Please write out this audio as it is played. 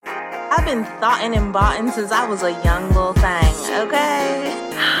I've been thoughtin' and boughtin' since I was a young little thing, okay?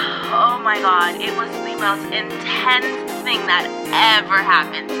 Oh my god, it was the most intense thing that ever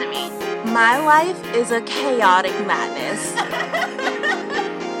happened to me. My life is a chaotic madness.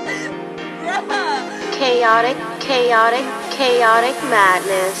 Chaotic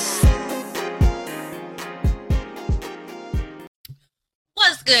madness.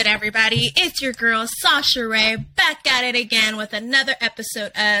 What's good, everybody? It's your girl, Sasha Ray, back at it again with another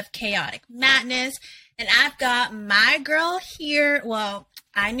episode of Chaotic Madness. And I've got my girl here. Well,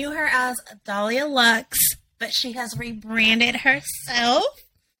 I knew her as Dahlia Lux, but she has rebranded herself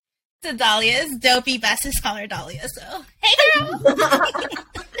to Dahlia's Dopey Bestest. Call her Dahlia. So, hey, girl. I'm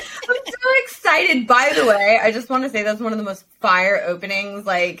so excited. By the way, I just want to say that's one of the most fire openings,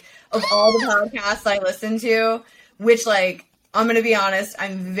 of all the podcasts I listen to, which, I'm going to be honest,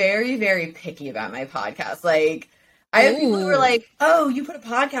 I'm very, very picky about my podcast. I have people who are like, oh, you put a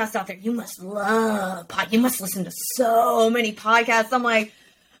podcast out there, you must listen to so many podcasts. I'm like,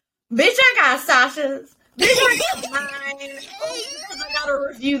 bitch, I got Sasha's. Bitch, I got mine. Oh, because I got to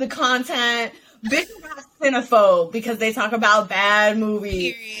review the content. Bitch, I got Cinephobe because they talk about bad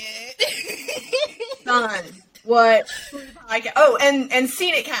movies. Period. Done. What? Oh, and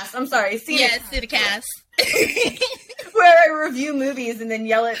Cinecast. I'm sorry. Cinecast. Yes, Cinecast. Where I review movies and then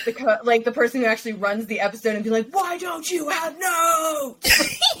yell at the person who actually runs the episode and be like, why don't you have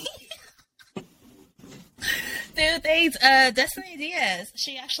notes? Dude, thanks. Destiny Diaz.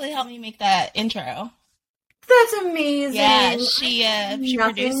 She actually helped me make that intro. That's amazing. Yeah, she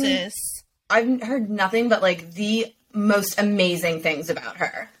produces. I've heard nothing but the most amazing things about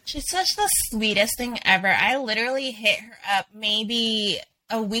her. She's such the sweetest thing ever. I literally hit her up maybe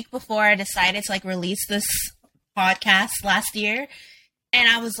a week before I decided to release this podcast last year, and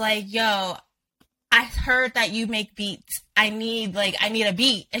I was like, yo, I heard that you make beats. I need a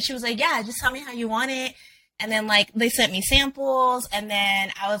beat. And she was like, yeah, just tell me how you want it. And then they sent me samples, and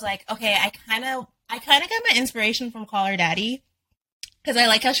then I was like, okay, I kind of got my inspiration from Call Her Daddy, because I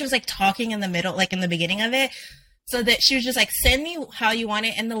like how she was talking in the middle, in the beginning of it. So that she was just send me how you want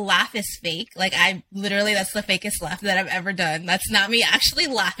it, and the laugh is fake. I literally, that's the fakest laugh that I've ever done. That's not me actually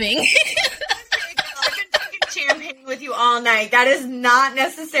laughing. I've been drinking champagne with you all night. That is not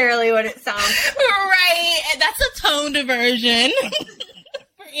necessarily what it sounds like. Right, and that's a toned version.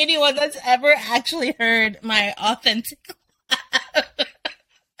 For anyone that's ever actually heard my authentic laugh.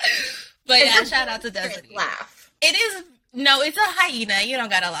 But yeah, shout out to Destiny. Laugh. It is. No, it's a hyena. You don't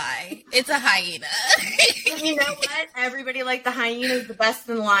gotta lie. It's a hyena. You know what? Everybody the hyena is the best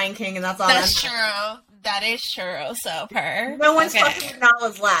in Lion King, and that's all. That's true. That is true. So per. No one's fucking with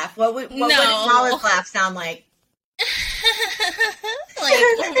Nala's laugh. What would Nala's laugh sound like? Oh,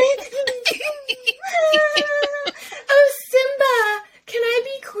 Simba, can I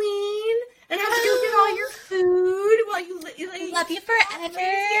be queen and have you get all your food while you love you forever?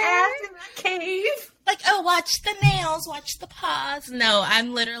 Ass in that cave. Oh, watch the nails, watch the paws. No,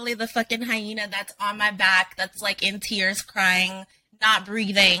 I'm literally the fucking hyena that's on my back, that's in tears, crying, not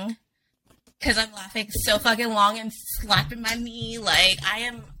breathing, because I'm laughing so fucking long and slapping my knee. I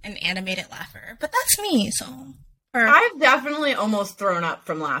am an animated laugher, but that's me, so. I've definitely almost thrown up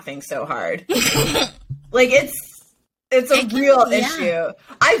from laughing so hard. It's a real issue.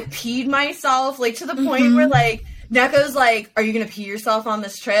 I've peed myself, to the point where, Neko's are you going to pee yourself on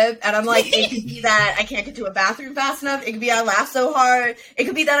this trip? And I'm like, it could be that I can't get to a bathroom fast enough. It could be I laughed so hard. It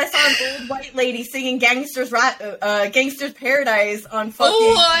could be that I saw an old white lady singing Gangster's Paradise on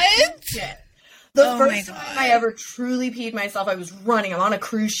fucking... What? Shit. The first time I ever truly peed myself, I was running. I'm on a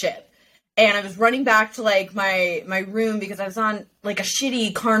cruise ship. And I was running back to, my room because I was on, a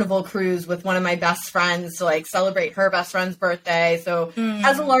shitty Carnival cruise with one of my best friends to, celebrate her best friend's birthday. So,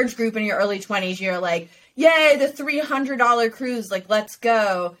 as a large group in your early 20s, you're like, yay, the $300 cruise, let's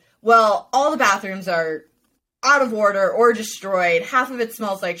go. Well, all the bathrooms are out of order or destroyed. Half of it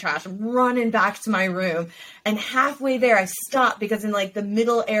smells like trash. I'm running back to my room. And halfway there, I stop because in, the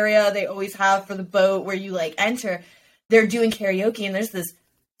middle area they always have for the boat where you, enter, they're doing karaoke, and there's this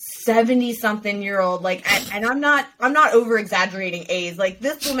 70-something-year-old, and I'm not over-exaggerating age.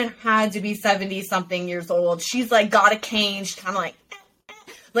 This woman had to be 70-something years old. She's, got a cane. She's kind of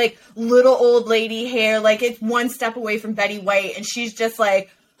little old lady hair. It's one step away from Betty White, and she's just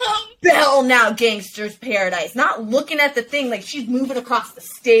bell now, Gangster's Paradise. Not looking at the thing. She's moving across the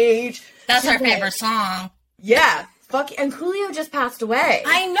stage. That's her favorite song. Yeah. And Coolio just passed away.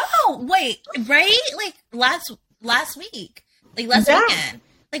 I know. Wait, right? Last week. Last weekend.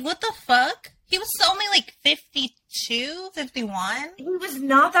 What the fuck? He was only 52, 51. He was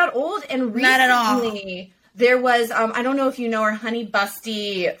not that old, and recently, not at all. There was, I don't know if you know her, Honey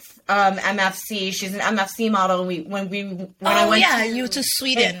Busty, MFC. She's an MFC model. You went to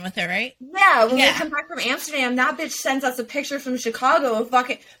Sweden with her, right? Yeah, when we come back from Amsterdam, that bitch sends us a picture from Chicago of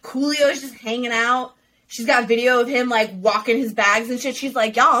fucking Coolio's just hanging out. She's got video of him, like, walking his bags and shit. She's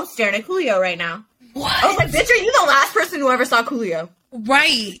like, y'all, I'm staring at Coolio right now. What? I was like, bitch, are you the last person who ever saw Coolio?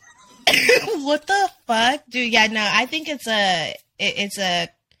 Right. What the fuck? Dude, yeah, no, I think it's a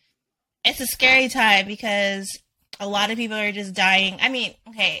scary time because a lot of people are just dying. I mean,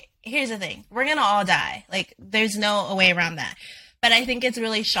 okay, here's the thing. We're gonna all die. Like, there's no way around that. But I think it's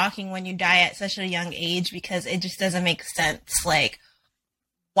really shocking when you die at such a young age because it just doesn't make sense. Like,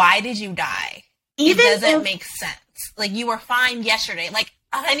 why did you die? It doesn't make sense. Like, you were fine yesterday. Like,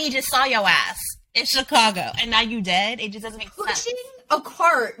 honey just saw your ass in Chicago, and now you dead? It just doesn't make sense. Pushing a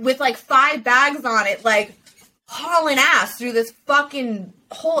cart with, like, 5 bags on it, like, hauling ass through this fucking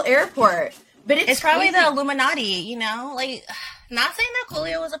whole airport. But it's probably the Illuminati, you know? Like, not saying that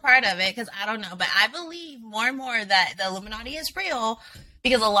Coolio was a part of it, because I don't know, but I believe more and more that the Illuminati is real,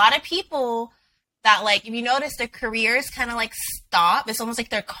 because a lot of people that, like, if you notice, their careers kind of, like, stop. It's almost like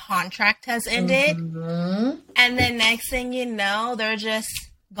their contract has ended. Mm-hmm. And then next thing you know, they're just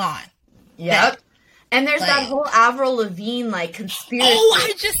gone. Yep. And there's that whole Avril Lavigne, like, conspiracy. Oh,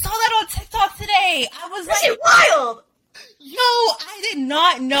 I just saw that on TikTok today. I was like, it's wild. Yo, I did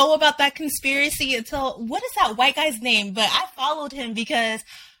not know about that conspiracy until, what is that white guy's name? But I followed him because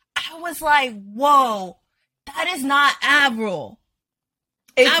I was like, whoa, that is not Avril.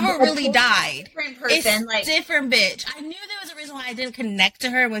 Avril really died. Different person, it's different bitch. I knew there was a reason why I didn't connect to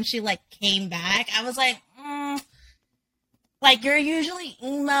her when she, like, came back. I was like, like, you're usually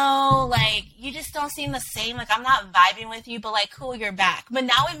emo, like, you just don't seem the same. Like, I'm not vibing with you, but, like, cool, you're back. But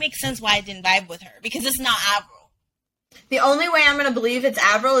now it makes sense why I didn't vibe with her, because it's not Avril. The only way I'm going to believe it's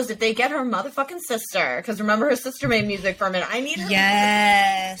Avril is if they get her motherfucking sister. Because remember, her sister made music for a minute. I need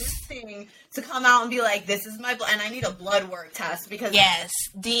her to come out and be like, this is my blood. And I need a blood work test. Because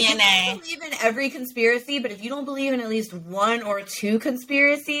DNA. You can believe in every conspiracy, but if you don't believe in at least 1 or 2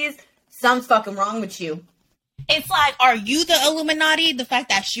 conspiracies, something's fucking wrong with you. It's like, are you the Illuminati? The fact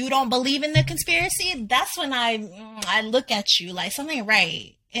that you don't believe in the conspiracy? That's when I look at you like something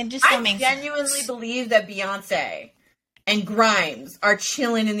right. It just don't make sense. I genuinely believe that Beyonce and Grimes are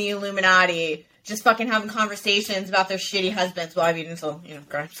chilling in the Illuminati, just fucking having conversations about their shitty husbands. Well, I mean, until,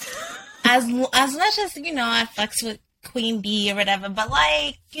 Grimes. As much as, I fucks with Queen Bee or whatever, but,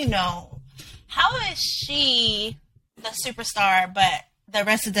 like, how is she the superstar, but the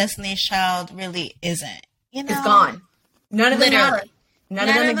rest of Destiny's Child really isn't? It's gone. None of them matter. None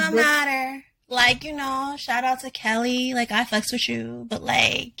of them matter. Like, shout out to Kelly. Like, I fucks with you, but,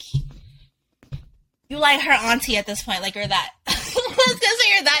 like, you like her auntie at this point. Like, you're that. I was gonna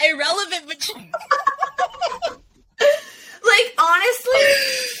say you're that irrelevant, but like, honestly,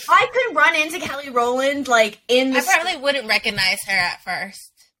 I could run into Kelly Rowland, like, in the... I probably wouldn't recognize her at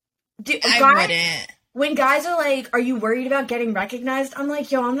first. I wouldn't. When guys are like, are you worried about getting recognized? I'm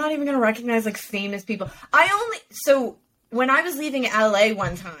like, yo, I'm not even gonna recognize, like, famous people. So, when I was leaving LA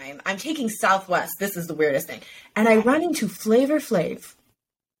one time, I'm taking Southwest. This is the weirdest thing. And I run into Flavor Flav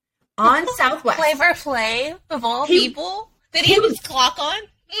on Southwest. Flavor Flav, of all people? Did he have his clock on?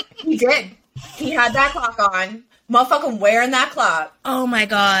 He did. He had that clock on. Motherfucking wearing that clock. Oh my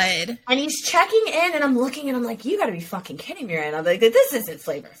God. And he's checking in, and I'm looking, and I'm like, you gotta be fucking kidding me right now. Like, this isn't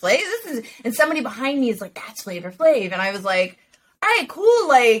Flavor Flav. And somebody behind me is like, that's Flavor Flav. And I was like, all right, cool.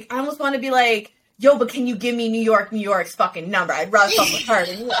 Like, I almost want to be like, yo, but can you give me New York's fucking number? I'd rather fuck with her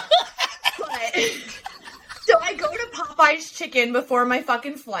than you. But, so I go to Popeye's Chicken before my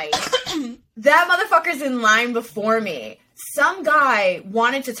fucking flight. That motherfucker's in line before me. Some guy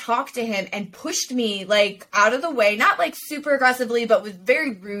wanted to talk to him and pushed me, like, out of the way. Not, like, super aggressively, but was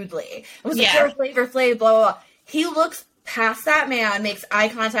very rudely. It was like, Flavor Flav, blah, blah, blah. He looks past that man, makes eye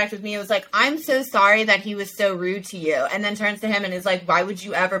contact with me. It was like, I'm so sorry that he was so rude to you. And then turns to him and is like, why would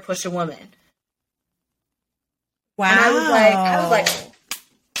you ever push a woman? Wow. And I was like,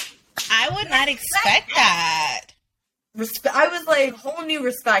 I would not expect that. I was like, whole new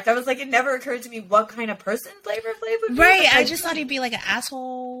respect. I was like, it never occurred to me what kind of person Flavor Flav would be. Right, I just thought he'd be like an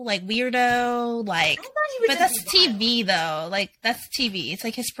asshole, like weirdo, like. But that's TV though. Like, that's TV. It's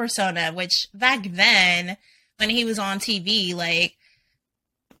like his persona, which back then, when he was on TV, like,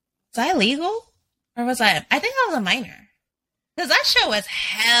 was I legal? Or was I think I was a minor. Because that show was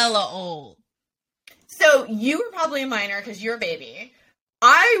hella old. So you were probably a minor because you're a baby.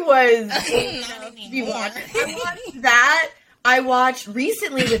 I was I watched that. I watched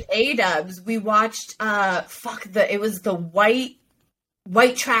recently with A-Dubs. We watched it was the white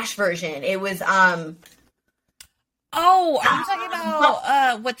trash version. It was Oh, are you talking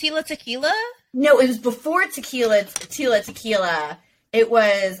about Wetila Tequila? No, it was before Tequila. It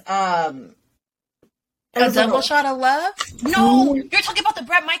was A Double Shot of Love? No, you're talking about the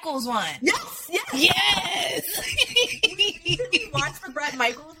Bret Michaels one. Yes. Yes. We watched the Bret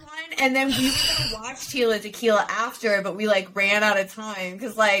Michaels one, and then we were gonna watch Tequila after, but we like ran out of time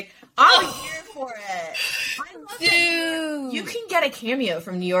because like I was here for it. I love it. You can get a cameo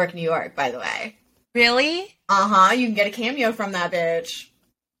from New York, by the way. Really? You can get a cameo from that bitch.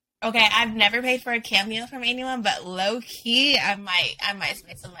 Okay, I've never paid for a cameo from anyone, but low key, I might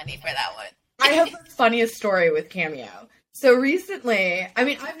spend some money for that one. I have the funniest story with Cameo. So recently, I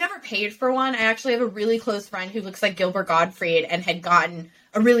mean, I've never paid for one. I actually have a really close friend who looks like Gilbert Gottfried and had gotten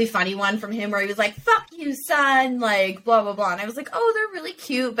a really funny one from him where he was like, "Fuck you, son," like, blah, blah, blah. And I was like, oh, they're really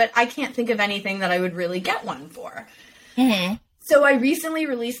cute, but I can't think of anything that I would really get one for. Mm-hmm. So I recently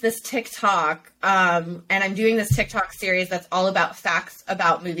released this TikTok, and I'm doing this TikTok series that's all about facts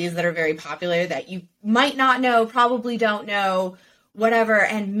about movies that are very popular that you might not know, probably don't know, whatever.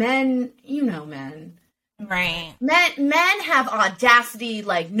 And men, you know men. Right. Men have audacity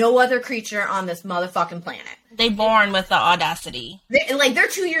like no other creature on this motherfucking planet. They born with the audacity. They're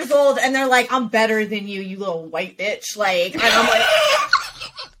 2 years old and they're like, "I'm better than you, you little white bitch." Like, and I'm like...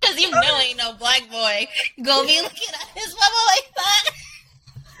 Because you know ain't no black boy go be looking at his mama like that.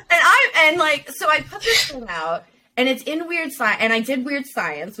 So I put this thing out, and it's in Weird Science, and I did Weird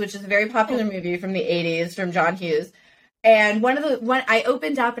Science, which is a very popular movie from the 80s from John Hughes. And when I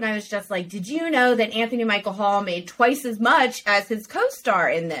opened up and I was just like, did you know that Anthony Michael Hall made twice as much as his co-star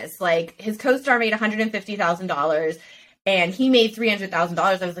in this? Like, his co-star made $150,000 and he made $300,000.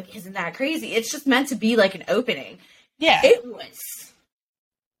 I was like, isn't that crazy? It's just meant to be like an opening. Yeah. It was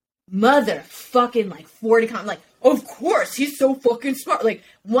motherfucking like 40 comments. Like, of course, he's so fucking smart. Like,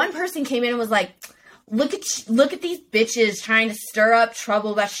 one person came in and was like, Look at these bitches trying to stir up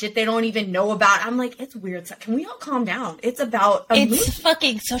trouble about shit they don't even know about. I'm like, it's weird. Can we all calm down? It's about it's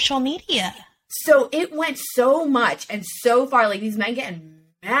fucking social media. So it went so much and so far. Like, these men getting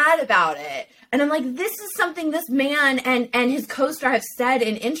mad about it. And I'm like, this is something this man and his co-star have said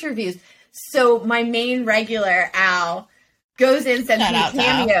in interviews. So my main regular, Al, goes in and sends me a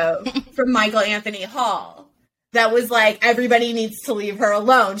cameo from Michael Anthony Hall. That was like, everybody needs to leave her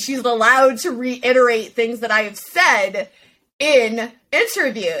alone. She's allowed to reiterate things that I have said in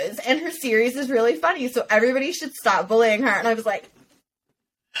interviews. And her series is really funny. So everybody should stop bullying her. And I was like...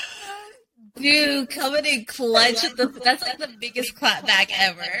 Dude, coming in clutch. That's like the biggest clapback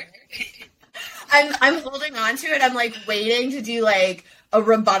ever. I'm holding on to it. I'm like waiting to do like a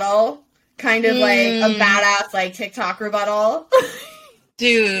rebuttal. Kind of like a badass like TikTok rebuttal.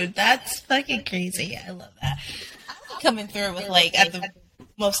 Dude, that's fucking crazy. I love that. Coming through with like at the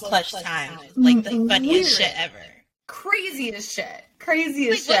most clutch time, like the funniest shit ever. Craziest shit. What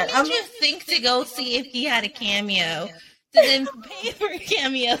did you think to go see if he had a cameo to then pay for a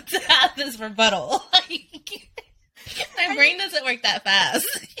cameo to have this rebuttal? Like, my brain doesn't work that fast.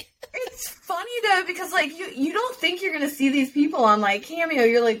 It's funny though because like you don't think you're gonna see these people on like Cameo.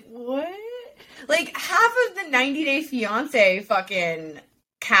 You're like, what? Like half of the 90 Day Fiance fucking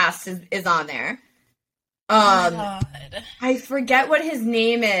cast is on there. God. I forget what his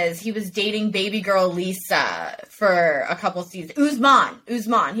name is. He was dating baby girl Lisa for a couple seasons. Usman.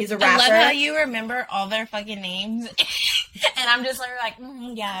 He's a rapper. I love how you remember all their fucking names. And I'm just like,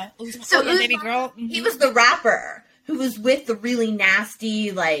 yeah. Usman. So Usman, baby girl. Mm-hmm. He was the rapper who was with the really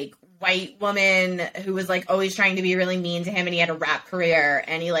nasty, like, white woman who was, like, always trying to be really mean to him, and he had a rap career,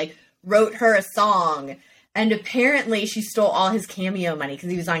 and he, like, wrote her a song, and apparently she stole all his Cameo money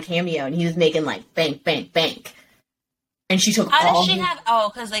because he was on Cameo, and he was making, like, bank. And she took How did she have... Oh,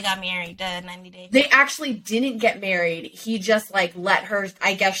 because they got married, 90 days. They actually didn't get married. He just, like, let her...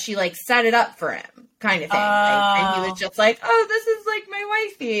 I guess she, like, set it up for him, kind of thing. Like, and he was just like, oh, this is, like, my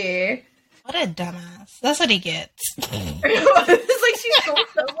wifey. What a dumbass. That's what he gets. It's like she stole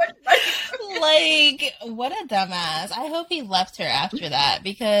so much money. Like, what a dumbass. I hope he left her after that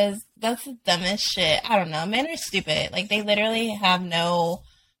because that's the dumbest shit. I don't know. Men are stupid. Like, they literally have no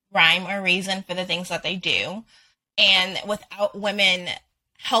rhyme or reason for the things that they do. And without women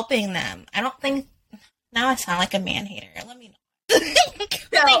helping them, I don't think... Now I sound like a man hater. Let me know. They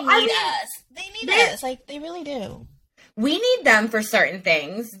need us. They need us. Like, they really do. We need them for certain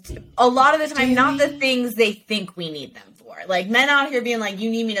things. A lot of the time, not the things they think we need them for. Like, men out here being like, you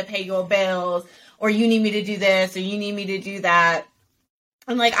need me to pay your bills, or you need me to do this, or you need me to do that.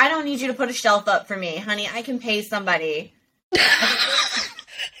 I'm like, I don't need you to put a shelf up for me, honey. I can pay somebody. I thought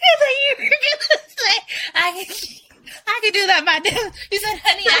you were going to say, I can do that, madam. He said,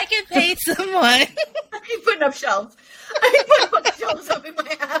 honey, I can pay someone. I'm putting up shelves. I'm putting fucking shelves up in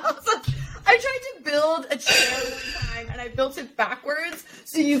my house. I tried to build a chair one time, and I built it backwards,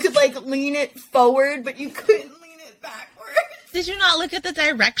 so you could, like, lean it forward, but you couldn't lean it backwards. Did you not look at the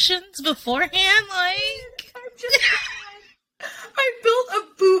directions beforehand? Like, I built a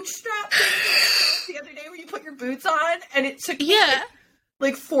bootstrap thing the other day where you put your boots on, and it took me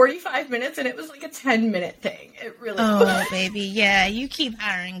like 45 minutes, and it was like a 10-minute thing. It really was. Baby, yeah, you keep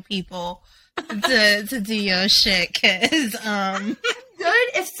hiring people to do your shit, because good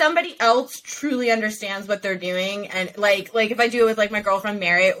if somebody else truly understands what they're doing, and like if I do it with like my girlfriend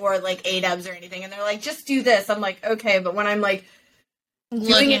Mary or like A-dubs or anything, and they're like, just do this, I'm like, okay, but when I'm like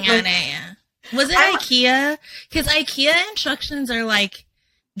looking at it, yeah. Was it IKEA? Because IKEA instructions are like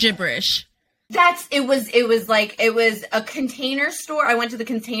gibberish. It was a Container Store. I went to the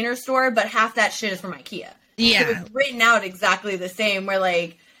Container Store, but half that shit is from IKEA. Yeah. So it was written out exactly the same, where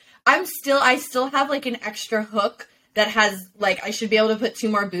like I still have like an extra hook that has like, I should be able to put 2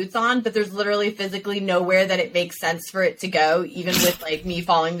 more boots on, but there's literally physically nowhere that it makes sense for it to go, even with like me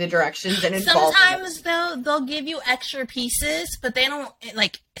following the directions and involving. Sometimes though, they'll give you extra pieces, but they don't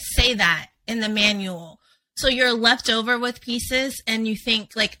like say that in the manual. So you're left over with pieces, and you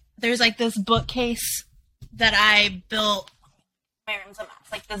think like, there's like this bookcase that I built. My room's a mess.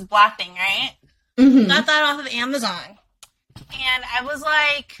 Like this black thing, right? Mm-hmm. Got that off of Amazon. And I was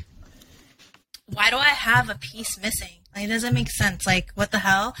like, why do I have a piece missing? Like, it doesn't make sense. Like, what the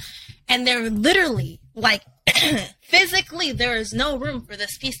hell? And they're literally, like, physically, there is no room for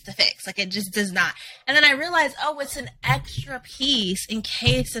this piece to fix. Like, it just does not. And then I realized, oh, it's an extra piece in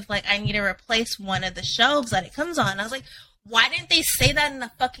case if, like, I need to replace one of the shelves that it comes on. I was like, why didn't they say that in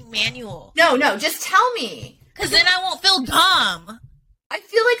the fucking manual? No, just tell me. Because then I won't feel dumb. I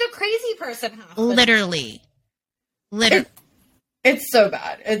feel like a crazy person half the time. Literally. It's so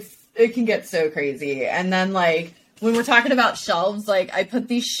bad. It can get so crazy. And then, like, when we're talking about shelves, like, I put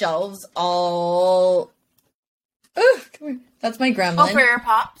these shelves all... Oh, come here. That's my gremlin. Oh, for your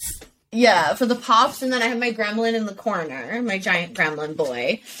pops? Yeah, for the pops, and then I have my gremlin in the corner, my giant gremlin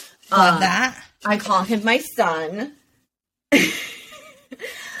boy. Love that. I call him my son.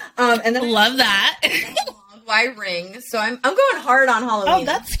 And then love that. My ring. So I'm going hard on Halloween. Oh,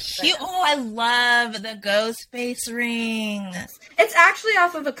 that's cute. Oh, I love the ghost face ring. It's actually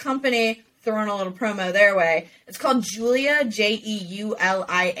off of a company, throwing a little promo their way. It's called Julia, Jeulia,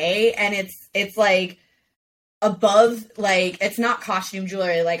 and it's like above, like, it's not costume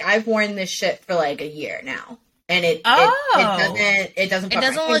jewelry. Like, I've worn this shit for like a year now, and it doesn't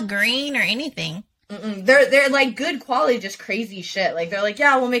look green or anything. Mm-mm. They're like good quality, just crazy shit. Like, they're like,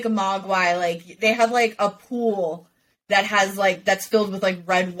 yeah, we'll make a mogwai. Like, they have like a pool that has like, that's filled with like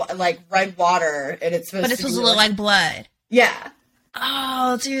red water, and it's supposed to look like blood. Yeah.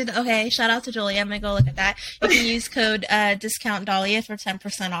 Oh, dude. Okay. Shout out to Julia. I'm gonna go look at that. You can use code discount Dahlia for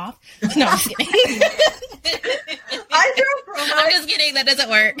 10% off. No, I'm just kidding. I throw promo. I'm just kidding. That doesn't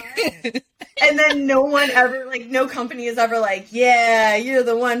work. And then no company is ever like, yeah, you're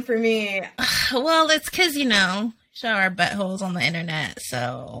the one for me. Well, it's because, show our buttholes on the internet,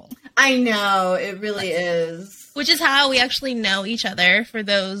 so. I know, it really is. Which is how we actually know each other, for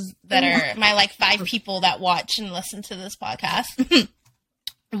those that are my, 5 people that watch and listen to this podcast.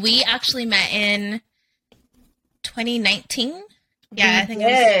 We actually met in 2019. Yeah, I think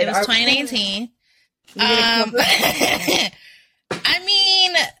it was 2019. I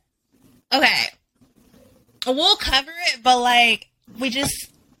mean, okay, we'll cover it, but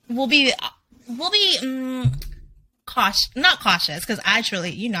we'll be cautious, not cautious, because I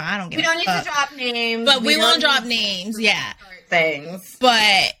truly, I don't give a fuck. We don't need to drop names, but we won't drop names. Yeah, things.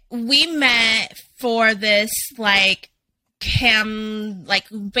 But we met for this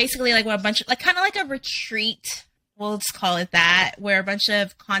basically we're a bunch of kind of like a retreat. We'll just call it that, where a bunch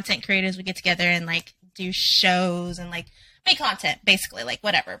of content creators would get together and do shows and make content, basically,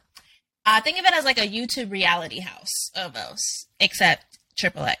 whatever. Think of it as a YouTube reality house almost, except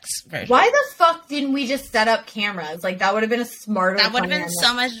XXX version. Why the fuck didn't we just set up cameras? That would have been a smarter. That would have been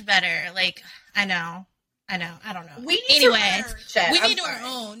so much better. I know. I don't know. We need we need our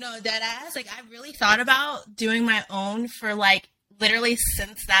own. No, deadass. I really thought about doing my own for literally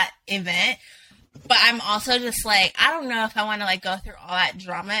since that event. But I'm also just I don't know if I want to go through all that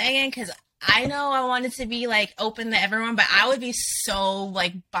drama again, because I know I want it to be open to everyone, but I would be so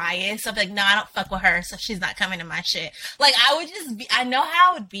biased. I'd be no, I don't fuck with her, so she's not coming to my shit. I would just be, I know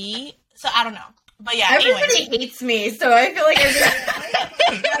how it would be, so I don't know. But yeah, everybody hates me, so I feel like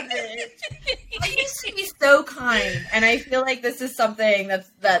everybody does it. I used to be so so kind, and I feel like this is something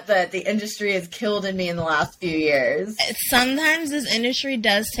that the industry has killed in me in the last few years. Sometimes this industry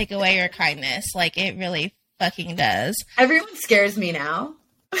does take away your kindness. Like, it really fucking does. Everyone scares me now.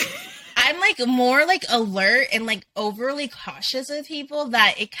 I'm like more like alert and like overly cautious of people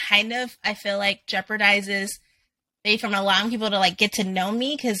that it kind of, I feel like, jeopardizes me from allowing people to like get to know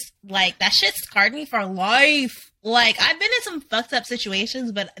me, because like that shit scarred me for life. Like, I've been in some fucked up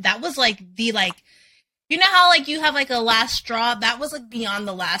situations, but that was like the like, you know how like you have like a last straw? That was like beyond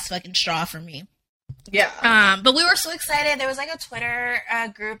the last fucking straw for me. Yeah. But we were so excited. There was like a Twitter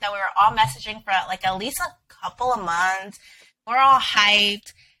group that we were all messaging for like at least a couple of months. We're all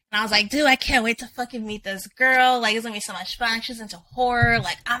hyped. And I was like, dude, I can't wait to fucking meet this girl. Like, it's gonna be so much fun. She's into horror.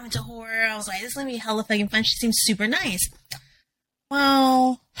 Like, I'm into horror. I was like, this is gonna be hella fucking fun. She seems super nice.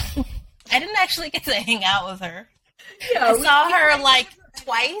 Well, I didn't actually get to hang out with her. Yeah, I saw her like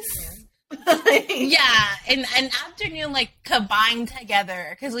twice. Yeah, in an afternoon, like combined together,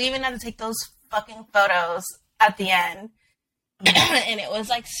 because we even had to take those fucking photos at the end. And it was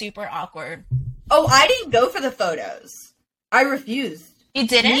like super awkward. Oh, I didn't go for the photos. I refused. You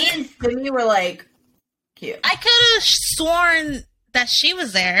didn't? Me and Sydney were like, cute. I could have sworn that she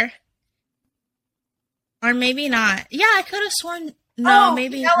was there. Or maybe not. Yeah, I could have sworn. No,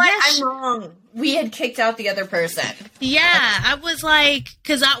 maybe. You know what? I'm wrong. We had kicked out the other person. Yeah, I was like,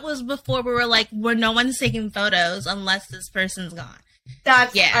 because that was before we were like, no one's taking photos unless this person's gone.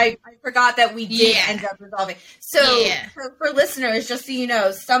 That's, yeah. I forgot that we did end up resolving. So, for listeners, just so you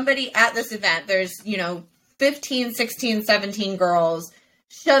know, somebody at this event, there's, 15, 16, 17 girls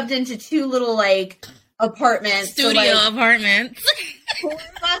shoved into two little, like, apartments. Studio apartments. Four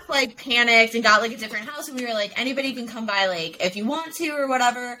of us, like, panicked and got, like, a different house, and we were like, anybody can come by, like, if you want to or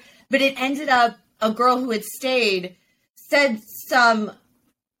whatever. But it ended up, a girl who had stayed said some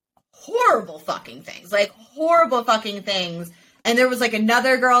horrible fucking things. Like, horrible fucking things. And there was, like,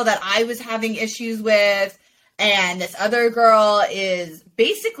 another girl that I was having issues with, and this other girl is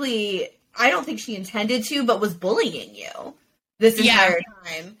basically, I don't think she intended to, but was bullying you this entire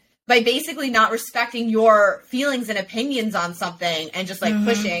time by basically not respecting your feelings and opinions on something and just, like,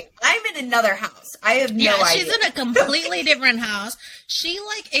 pushing. I'm in another house. I have no idea. She's in a completely different house. She,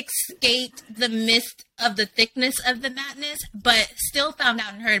 like, escaped the mist of the thickness of the madness, but still found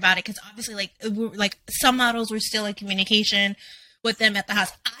out and heard about it, because obviously, like, some models were still in communication with them at the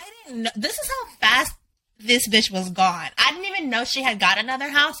house. I didn't know. This is how fast this bitch was gone. I didn't even know she had got another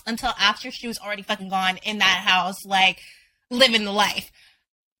house until after she was already fucking gone in that house, like, living the life.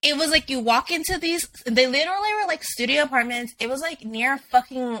 It was like you walk into these, they literally were like studio apartments. It was like near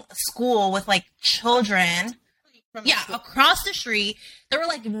fucking school with like children. Across the street. There were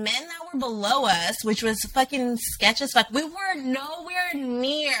like men that were below us, which was fucking sketch as fuck. We were nowhere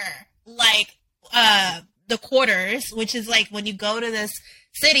near like the quarters, which is like when you go to this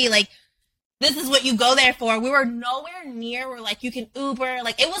city, like this is what you go there for. We were nowhere near where like you can Uber.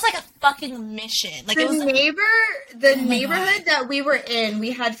 Like it was like a fucking mission. Like the it was the neighborhood that we were in,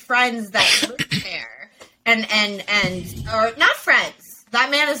 we had friends that lived there, and or not friends. That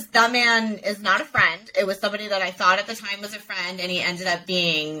man is not a friend. It was somebody that I thought at the time was a friend, and he ended up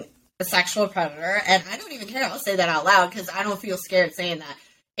being a sexual predator. And I don't even care. I'll say that out loud because I don't feel scared saying that.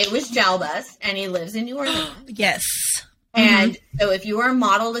 It was Jalbus, and he lives in New Orleans. Yes. And so if you were a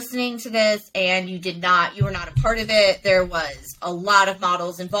model listening to this and you were not a part of it, there was a lot of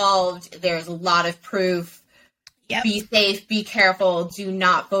models involved. There's a lot of proof. Yep. Be safe, be careful. Do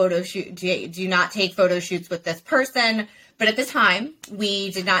not do not take photo shoots with this person. But at the time, we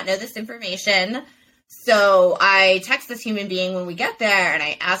did not know this information. So I text this human being when we get there and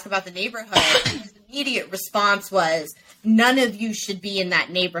I ask about the neighborhood. His immediate response was, none of you should be in that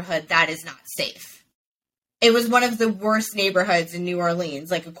neighborhood. That is not safe. It was one of the worst neighborhoods in New Orleans,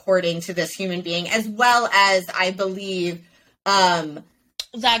 like according to this human being, as well as I believe that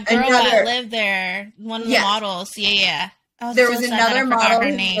girl that lived there, one of the models. Yeah. There was another model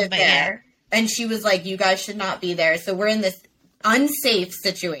who lived there, and she was like, "You guys should not be there." So we're in this unsafe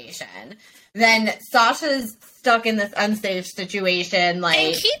situation. Then Sasha's stuck in this unsafe situation. Like,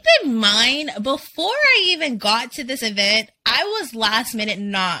 and keep in mind, before I even got to this event, I was last minute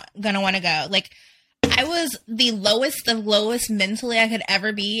not gonna want to go. Like, I was the lowest mentally I could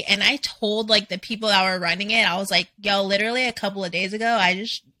ever be. And I told like the people that were running it, I was like, yo, literally a couple of days ago, I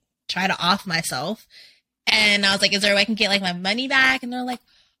just tried to off myself. And I was like, is there a way I can get like my money back? And they're like,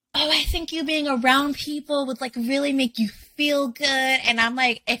 oh, I think you being around people would like really make you feel good. And I'm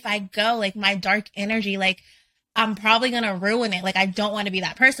like, if I go, like my dark energy, like I'm probably going to ruin it. Like, I don't want to be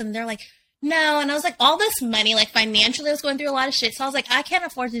that person. And they're like, No, and I was like, all this money, like financially, I was going through a lot of shit. So I was like, I can't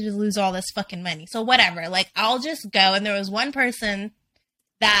afford to just lose all this fucking money. So whatever, like I'll just go. And there was one person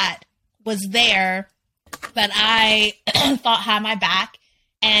that was there that I thought had my back,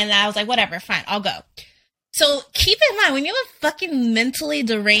 and I was like, whatever, fine, I'll go. So keep in mind, when you have a fucking mentally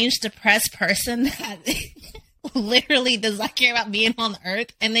deranged, depressed person that literally does not care about being on the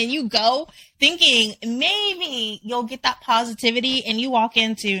earth, and then you go thinking maybe you'll get that positivity, and you walk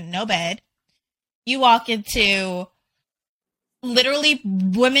into no bed. You walk into literally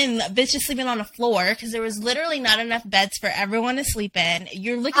bitches sleeping on the floor because there was literally not enough beds for everyone to sleep in.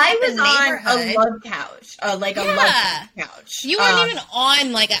 You're looking at the neighborhood. I was on a love couch, a love couch. You weren't even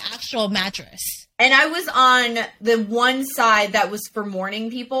on like an actual mattress. And I was on the one side that was for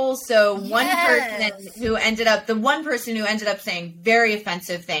morning people. So the one person who ended up saying very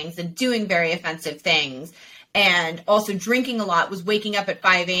offensive things and doing very offensive things, and also drinking a lot, was waking up at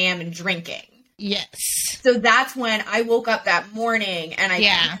 5 a.m. and drinking. Yes. So that's when I woke up that morning and I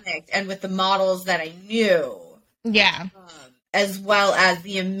panicked, and with the models that I knew. Yeah. As well as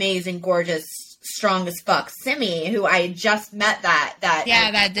the amazing, gorgeous, strong as fuck Simi, who I had just met that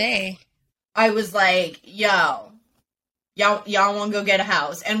day. I was like, yo, y'all want to go get a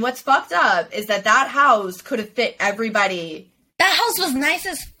house. And what's fucked up is that house could have fit everybody. That house was nice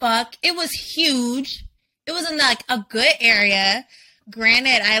as fuck. It was huge. It was in like a good area.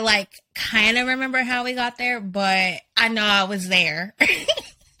 Granted, I like kind of remember how we got there, but I know I was there.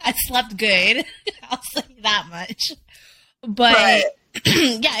 I slept good. I'll say that much. But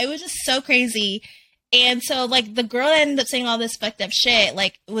yeah, it was just so crazy. And so like the girl ended up saying all this fucked up shit,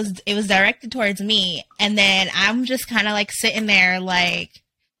 like it was directed towards me. And then I'm just kind of like sitting there like,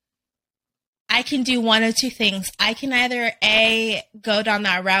 I can do one of two things. I can either A, go down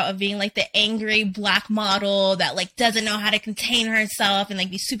that route of being like the angry black model that like doesn't know how to contain herself and like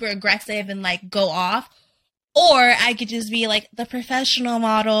be super aggressive and like go off. Or I could just be like the professional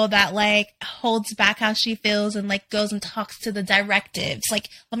model that like holds back how she feels and like goes and talks to the directives. Like,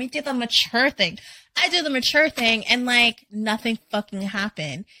 let me do the mature thing. I did the mature thing and like nothing fucking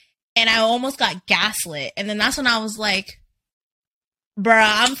happened. And I almost got gaslit. And then that's when I was like,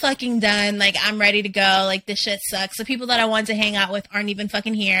 bruh, I'm fucking done. Like, I'm ready to go. Like, this shit sucks. The people that I wanted to hang out with aren't even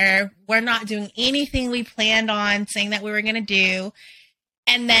fucking here. We're not doing anything we planned on saying that we were going to do.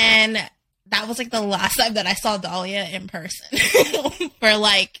 And then that was, like, the last time that I saw Dahlia in person. For,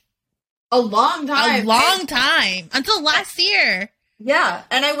 like... a long time. A long time. Until last year. Yeah.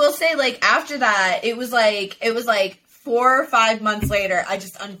 And I will say, like, after that, it was like 4 or 5 months later, I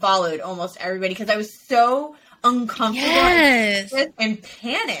just unfollowed almost everybody because I was so uncomfortable and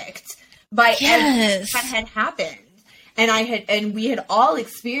panicked by everything that had happened. And we had all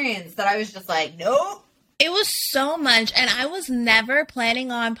experienced that. I was just like, nope. It was so much, and I was never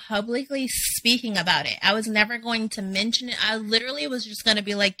planning on publicly speaking about it. I was never going to mention it. I literally was just going to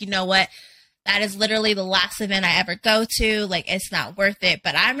be like, you know what? That is literally the last event I ever go to. Like, it's not worth it.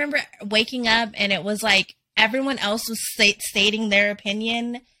 But I remember waking up, and it was like everyone else was stating their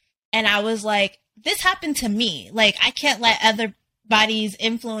opinion, and I was like, this happened to me. Like, I can't let other body's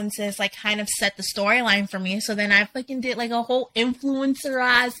influences like kind of set the storyline for me. So then I fucking did like a whole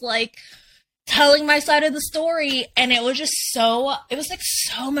influencer-ass like telling my side of the story, and it was just it was like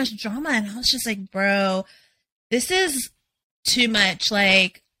so much drama, and I was just like, bro, this is too much.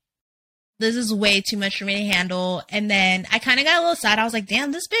 Like, this is way too much for me to handle. And then I kind of got a little sad. I was like,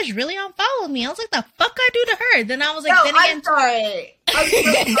 damn, this bitch really unfollowed me. I was like, the fuck I do to her? Then I was like, no, then again, I'm sorry. I'm so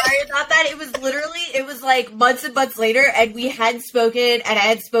sorry about that. It was like months and months later, and we had spoken, and I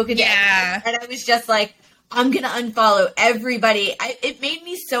had spoken to everyone, and I was just like, I'm going to unfollow everybody. It made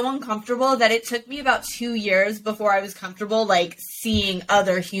me so uncomfortable that it took me about 2 years before I was comfortable, like, seeing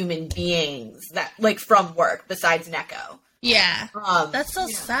other human beings that, like, from work besides Neko. Yeah. That's so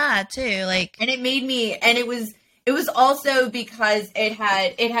sad too. Like, and it made me, and it was also because it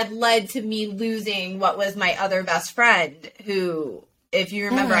had led to me losing what was my other best friend, who, if you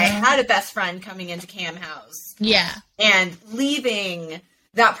remember, I had a best friend coming into Cam House. Yeah. And leaving,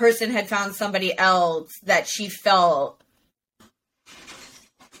 that person had found somebody else that she felt.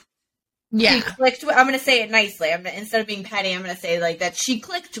 Yeah. She clicked with. I'm going to say it nicely. Instead of being petty, I'm going to say like that she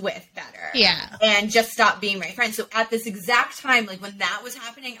clicked with better. Yeah. And just stopped being my friend. So at this exact time, like when that was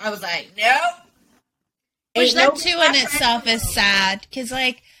happening, I was like, nope. Which that too in itself is sad. Because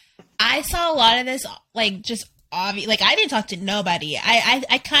like, I saw a lot of this, like just obvious. Like I didn't talk to nobody.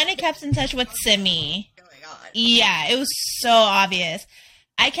 I kind of kept in touch with Simi. Oh my God. Yeah. It was so obvious.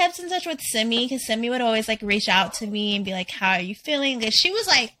 I kept in touch with Simi because Simi would always like reach out to me and be like, how are you feeling? Because she was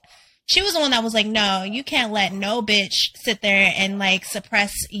like, she was the one that was like, no, you can't let no bitch sit there and like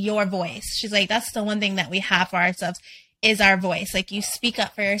suppress your voice. She's like, that's the one thing that we have for ourselves is our voice. Like, you speak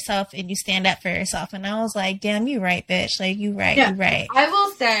up for yourself and you stand up for yourself. And I was like, damn, you right, bitch. Like, you right, you right. I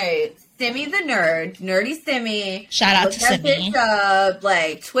will say, Simmy the nerd, nerdy Simmy. Shout out to Simmy. Up,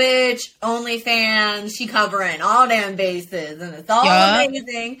 like, Twitch, OnlyFans, she covering all damn bases, and it's all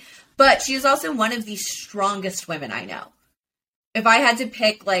amazing. But she's also one of the strongest women I know. If I had to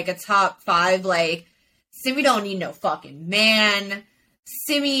pick, like, a top 5, like, Simmy don't need no fucking man.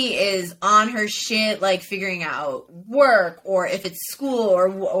 Simmy is on her shit, like figuring out work, or if it's school,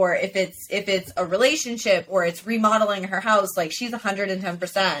 or if it's a relationship, or it's remodeling her house. Like, she's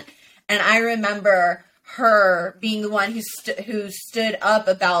 110%. And I remember her being the one who stood up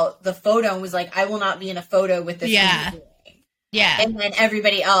about the photo and was like, "I will not be in a photo with this." Yeah, yeah. And then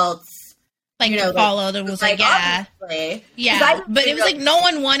everybody else, like, followed and was like, yeah. Yeah. But it was like no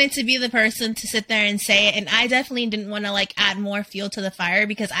one wanted to be the person to sit there and say it. And I definitely didn't want to like add more fuel to the fire,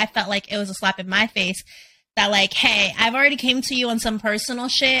 because I felt like it was a slap in my face that like, hey, I've already came to you on some personal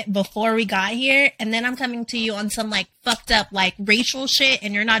shit before we got here. And then I'm coming to you on some like fucked up like racial shit,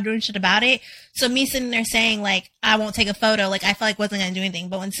 and you're not doing shit about it. So me sitting there saying like, I won't take a photo, like I felt like wasn't going to do anything.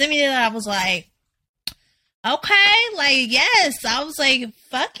 But when Simmy did that, I was like, okay, like, yes. I was like,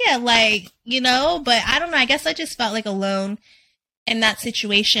 fuck yeah, like, you know, but I don't know. I guess I just felt like alone in that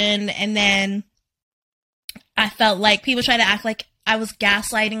situation. And then I felt like people try to act like I was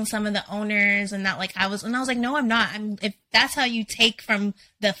gaslighting some of the owners, and that like I was like, no, I'm not. If that's how you take from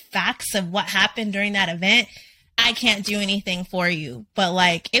the facts of what happened during that event, I can't do anything for you. But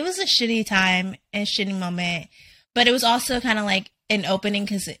like, it was a shitty time and shitty moment, but it was also kind of like an opening,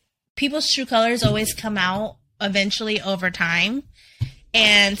 because people's true colors always come out eventually over time.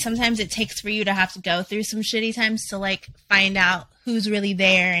 And sometimes it takes for you to have to go through some shitty times to like find out who's really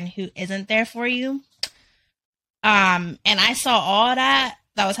there and who isn't there for you. And I saw all that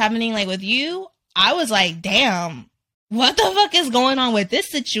was happening like with you. I was like, damn, what the fuck is going on with this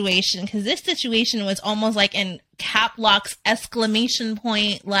situation? Because this situation was almost like in cap locks, exclamation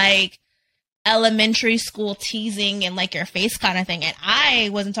point, like elementary school teasing and like your face kind of thing. And I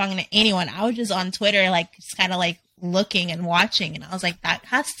wasn't talking to anyone. I was just on Twitter, like just kind of like looking and watching. And I was like, that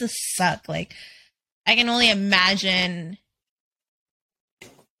has to suck. Like, I can only imagine.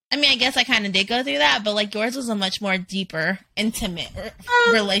 I mean, I guess I kind of did go through that, but like yours was a much more deeper, intimate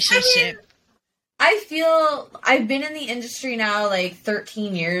relationship. I feel I've been in the industry now like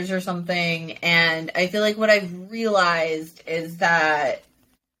 13 years or something, and I feel like what I've realized is that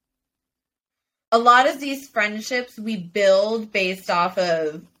a lot of these friendships we build based off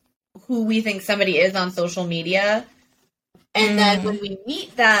of who we think somebody is on social media. And then when we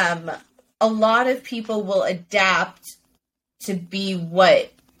meet them, a lot of people will adapt to be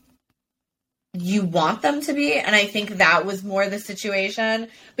what you want them to be. And I think that was more the situation.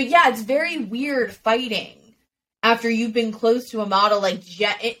 But yeah, it's very weird fighting after you've been close to a model, like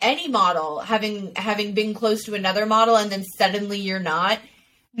any model having been close to another model, and then suddenly you're not.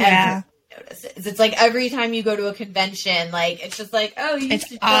 Yeah. Notices. It's like every time you go to a convention, like it's just like, oh, you used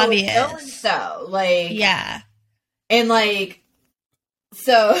to obvious. So and so, like, yeah, and like,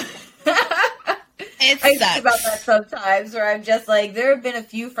 so it I sucks. think about that sometimes, where I'm just like, there have been a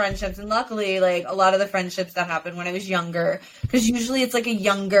few friendships, and luckily, like a lot of the friendships that happened when I was younger, because usually it's like a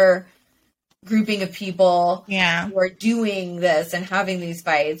younger grouping of people, who are doing this and having these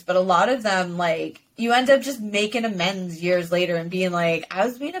fights, but a lot of them, like, you end up just making amends years later and being like, I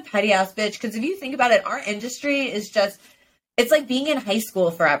was being a petty ass bitch. Because if you think about it, our industry is just, it's like being in high school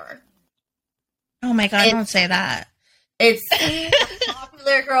forever. Oh my God, don't say that. It's the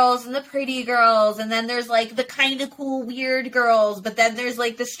popular girls and the pretty girls, and then there's like the kind of cool weird girls, but then there's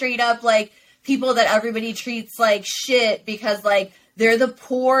like the straight up like people that everybody treats like shit because like they're the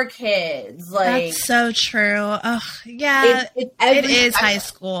poor kids. Like, that's so true. Ugh, yeah, it is high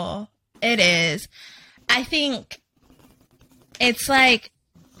school. It is. I think it's like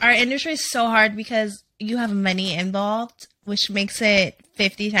our industry is so hard because you have money involved, which makes it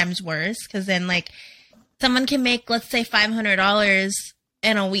 50 times worse. Because then, like, someone can make, let's say, $500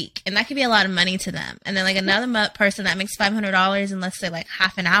 in a week, and that could be a lot of money to them. And then, like, another person that makes $500 in, let's say, like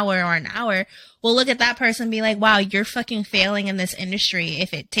half an hour or an hour will look at that person and be like, wow, you're fucking failing in this industry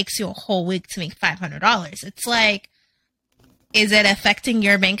if it takes you a whole week to make $500. It's like, is it affecting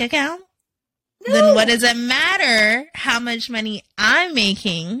your bank account? No. Then what does it matter how much money I'm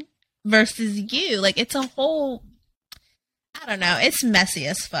making versus you? Like, it's a whole, I don't know, it's messy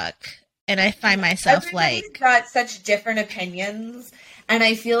as fuck. And I find myself everybody's like, got such different opinions, and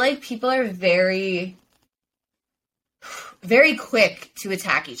I feel like people are very, very quick to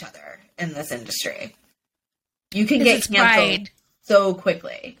attack each other. in this industry. You can get canceled pride. So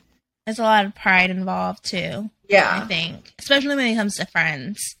quickly. There's a lot of pride involved too. Yeah. I think. Especially when it comes to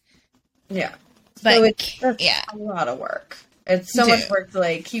friends. Yeah. But so it's a lot of work. It's so much work to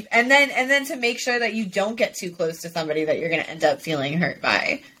like keep and then to make sure that you don't get too close to somebody that you're gonna end up feeling hurt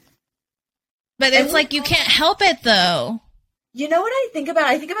by. But it's like you can't help it though. You know what I think about?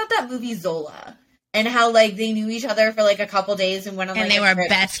 I think about that movie Zola. And how, like, they knew each other for, like, a couple days and went on, like, and they were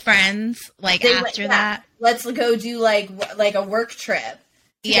best friends, like, after that. Let's go do, like a work trip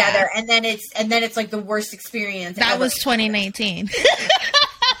together. Yeah. And then it's, like, the worst experience That ever. Was 2019. Like,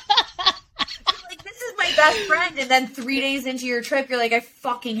 this is my best friend. And then 3 days into your trip, you're like, I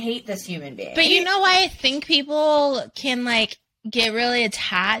fucking hate this human being. But you know why I think people can, like, get really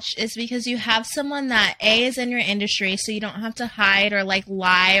attached is because you have someone that, A, is in your industry, so you don't have to hide or, like,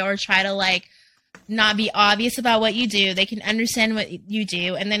 lie or try to, like, not be obvious about what you do. They can understand what you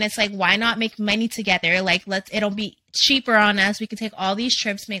do. And then it's like, why not make money together? Like, it'll be cheaper on us. We can take all these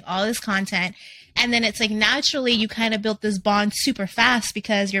trips, make all this content. And then it's like, naturally, you kind of built this bond super fast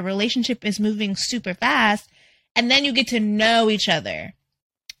because your relationship is moving super fast. And then you get to know each other.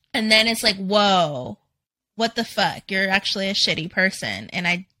 And then it's like, whoa, what the fuck? You're actually a shitty person. And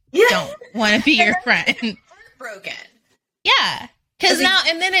I don't want to be your friend. Broken. Yeah. Because now,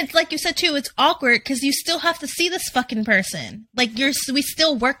 and then it's like you said too, it's awkward because you still have to see this fucking person. Like, we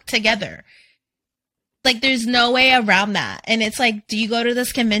still work together. Like, there's no way around that. And it's like, do you go to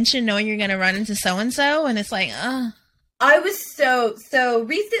this convention knowing you're going to run into so-and-so? And it's like, I was so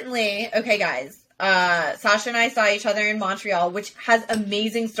recently, okay, guys, Sasha and I saw each other in Montreal, which has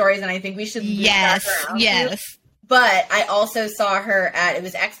amazing stories, and I think we should yes. But I also saw her at, it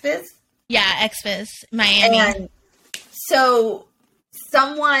was XBiz? Yeah, XBiz, Miami. And so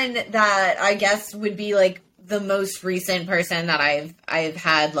someone that I guess would be like the most recent person that I've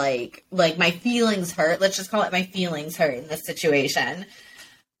had like my feelings hurt. Let's just call it my feelings hurt in this situation.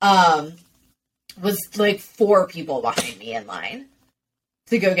 Was like 4 people behind me in line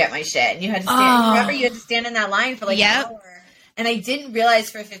to go get my shit, and you had to stand. Remember, you had to stand in that line for like an hour, and I didn't realize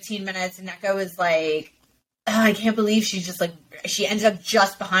for 15 minutes. And Neko was like, I can't believe she ended up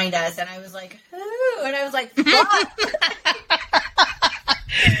just behind us, and I was like, who? And I was like, fuck.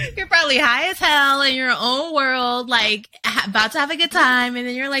 You're probably high as hell in your own world, like about to have a good time, and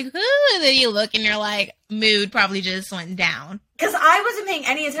then you're like, "Ooh!" And then you look, and you're like, mood probably just went down. Because I wasn't paying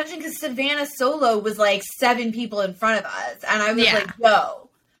any attention because Savannah Solo was like 7 people in front of us, and I was like, "Yo,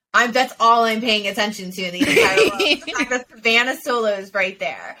 that's all I'm paying attention to in the entire world." The fact that Savannah Solo is right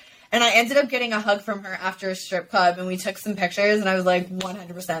there, and I ended up getting a hug from her after a strip club, and we took some pictures, and I was like, 100%,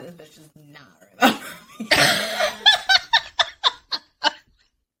 this bitch does not remember me.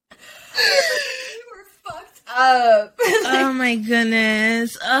 Oh my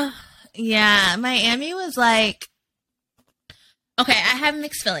goodness. Yeah, Miami was like, okay, I have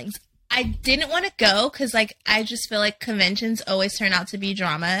mixed feelings. I didn't want to go because like I just feel like conventions always turn out to be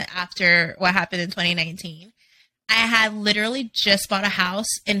drama after what happened in 2019. I had literally just bought a house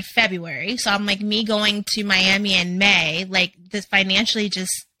in February, so I'm like, me going to Miami in May, like this financially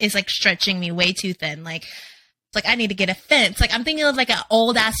just is like stretching me way too thin. Like, it's like, I need to get a fence. Like, I'm thinking of like an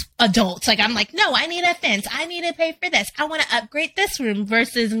old ass adult. Like, I'm like, no, I need a fence. I need to pay for this. I want to upgrade this room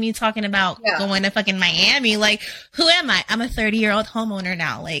versus me talking about going to fucking Miami. Like, who am I? I'm a 30-year-old homeowner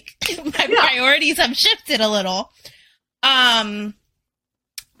now. Like, my priorities have shifted a little. And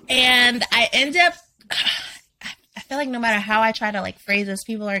I end up, I feel like no matter how I try to like phrase this,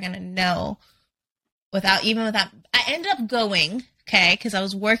 people are going to know without, I end up going, okay, because I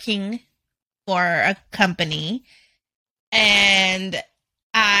was working for a company, and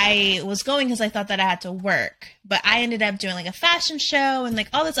I was going because I thought that I had to work, but I ended up doing like a fashion show and like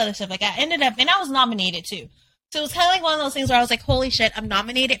all this other stuff. Like I ended up, and I was nominated too. So it was kind of like one of those things where I was like, holy shit, I'm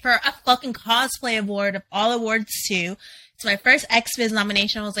nominated for a fucking cosplay award of all awards too. It's my first XBiz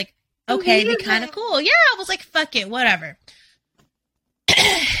nomination. I was like, okay, it'd be kind of cool. Yeah, I was like, fuck it, whatever.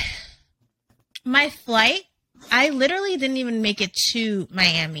 My flight, I literally didn't even make it to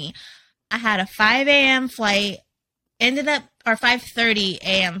Miami. I had a 5 a.m. flight, or 5:30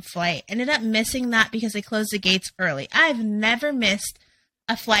 a.m. flight, ended up missing that because they closed the gates early. I've never missed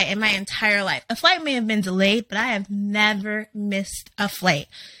a flight in my entire life. A flight may have been delayed, but I have never missed a flight.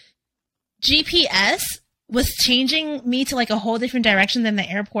 GPS was changing me to like a whole different direction than the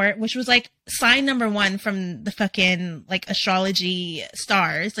airport, which was like sign number 1 from the fucking like astrology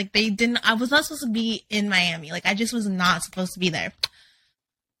stars. Like I was not supposed to be in Miami. Like I just was not supposed to be there.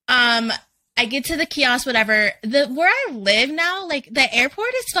 I get to the kiosk, whatever. Where I live now, like the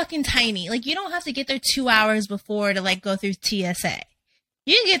airport is fucking tiny. Like you don't have to get there 2 hours before to like go through TSA.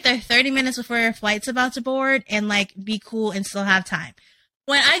 You can get there 30 minutes before your flight's about to board and like be cool and still have time.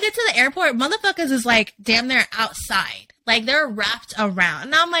 When I get to the airport, motherfuckers is like damn near outside. Like they're wrapped around.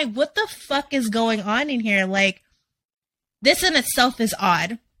 And I'm like, what the fuck is going on in here? Like, this in itself is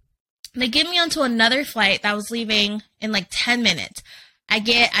odd. They get me onto another flight that was leaving in like 10 minutes.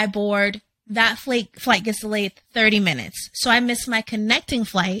 I board. That flight gets delayed 30 minutes. So I missed my connecting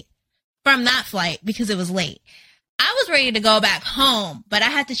flight from that flight because it was late. I was ready to go back home, but I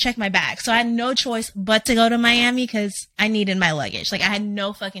had to check my bag. So I had no choice but to go to Miami because I needed my luggage. Like, I had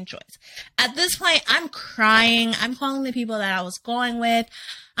no fucking choice. At this point, I'm crying. I'm calling the people that I was going with.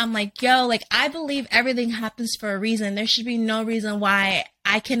 I'm like, yo, like, I believe everything happens for a reason. There should be no reason why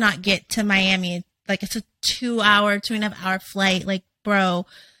I cannot get to Miami. Like, it's a 2.5 hour flight. Like, bro,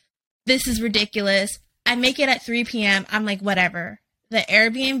 this is ridiculous. I make it at 3 p.m. I'm like, whatever. The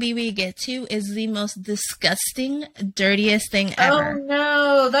Airbnb we get to is the most disgusting, dirtiest thing ever. Oh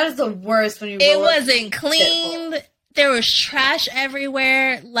no, that is the worst when you It wasn't cleaned. There was trash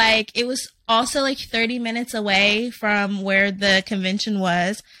everywhere. Like, it was also like 30 minutes away from where the convention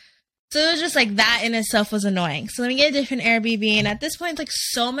was. So it was just like that in itself was annoying. So let me get a different Airbnb. And at this point, like,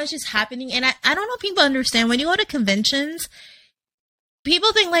 so much is happening. And I don't know if people understand when you go to conventions,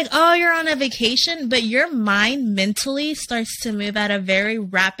 people think like, oh, you're on a vacation, but your mind mentally starts to move at a very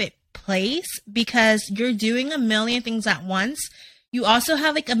rapid pace because you're doing a million things at once. You also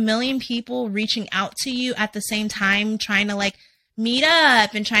have like a million people reaching out to you at the same time, trying to like meet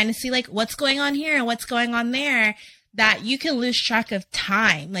up and trying to see like what's going on here and what's going on there, that you can lose track of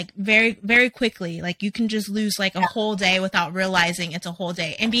time like very, very quickly. Like, you can just lose like a whole day without realizing it's a whole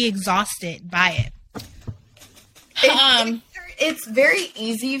day and be exhausted by it. It's very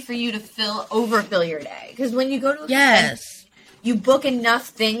easy for you to overfill your day, because when you go to a yes, you book enough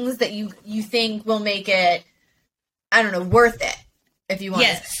things that you think will make it, I don't know, worth it if you want.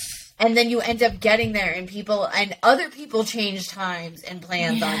 Yes. And then you end up getting there and other people change times and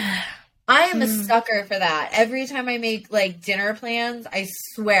plans on you. I am a sucker for that. Every time I make like dinner plans, I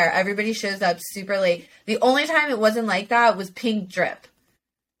swear everybody shows up super late. The only time it wasn't like that was Pink Drip.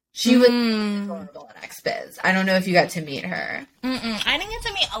 She was adorable at XBiz. I don't know if you got to meet her. I didn't get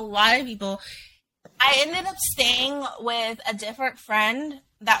to meet a lot of people. I ended up staying with a different friend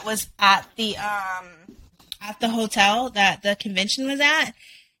that was at the hotel that the convention was at,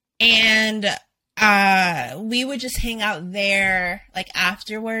 and we would just hang out there like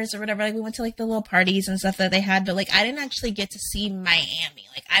afterwards or whatever. Like, we went to like the little parties and stuff that they had, but like I didn't actually get to see Miami.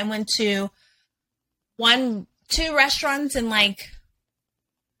 Like, I went to 2 restaurants and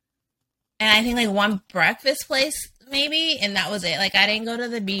I think like one breakfast place maybe, and that was it. Like, I didn't go to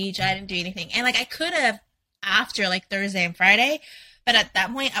the beach. I didn't do anything. And like, I could have after like Thursday and Friday, but at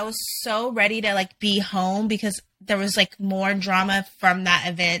that point I was so ready to like be home because there was like more drama from that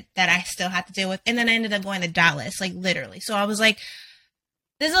event that I still had to deal with. And then I ended up going to Dallas, like literally. So I was like,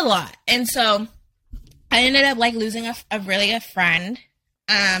 this is a lot. And so I ended up like losing a really good friend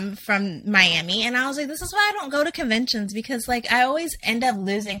from Miami. And I was like, this is why I don't go to conventions, because like I always end up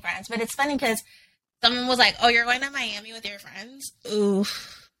losing friends. But it's funny because someone was like, oh, you're going to Miami with your friends?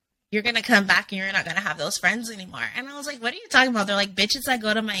 Oof. You're going to come back and you're not going to have those friends anymore. And I was like, what are you talking about? They're like, bitches that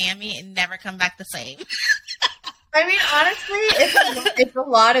go to Miami and never come back the same. I mean, honestly, it's a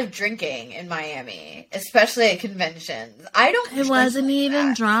lot of drinking in Miami, especially at conventions. I wasn't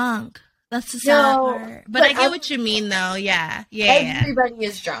even drunk. That's the sad part. But I get what you mean, though. Yeah. Everybody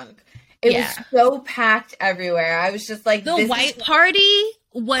is drunk. It was so packed everywhere. I was just like, the white party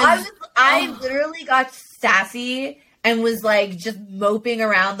was. I literally got sassy and was like just moping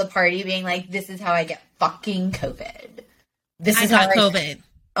around the party, being like, "This is how I get fucking COVID. I got COVID.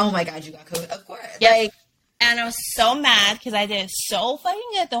 Oh my god, you got COVID? Of course. Yep. Like, and I was so mad because I did so fucking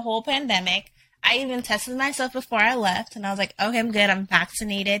good the whole pandemic. I even tested myself before I left, and I was like, okay, I'm good. I'm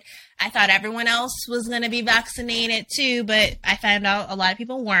vaccinated. I thought everyone else was going to be vaccinated too, but I found out a lot of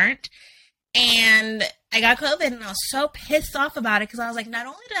people weren't. And I got COVID, and I was so pissed off about it because I was like, not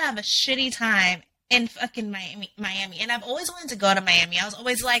only did I have a shitty time in fucking Miami, and I've always wanted to go to Miami. I was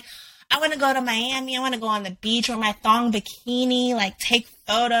always like, I want to go to Miami. I want to go on the beach with my thong bikini, like take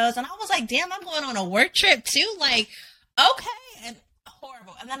photos. And I was like, damn, I'm going on a work trip too. Like, okay. And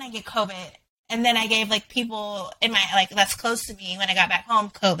horrible. And then I get COVID. And then I gave like people in my, like, that's close to me when I got back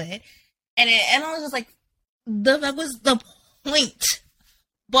home, COVID. And I was just like, that was the point.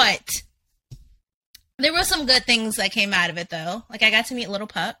 But there were some good things that came out of it though. Like, I got to meet Little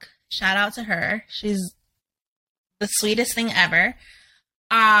Puck. Shout out to her. She's the sweetest thing ever.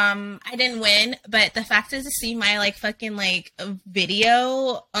 I didn't win, but the fact is to see my like fucking like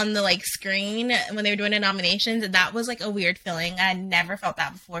video on the like screen when they were doing the nominations, that was like a weird feeling. I never felt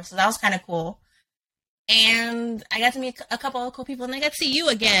that before, so that was kind of cool. And I got to meet a couple of cool people, and I got to see you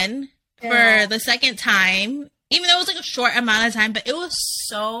again for the second time, even though it was like a short amount of time, but it was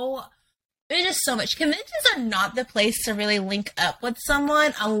just so much. Conventions are not the place to really link up with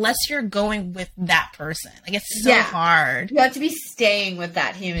someone unless you're going with that person. Like, it's so hard. You have to be staying with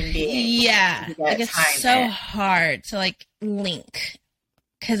that human being. Yeah. Like, it's so hard to, like, link.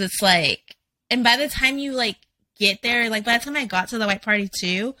 Because it's like, and by the time you, like, get there, like, by the time I got to the white party,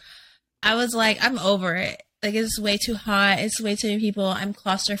 too, I was like, I'm over it. Like, it's way too hot. It's way too many people. I'm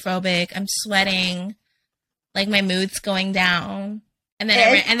claustrophobic. I'm sweating. Like, my mood's going down. And then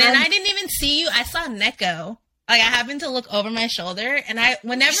I didn't even see you. I saw Neko. Like, I happened to look over my shoulder, and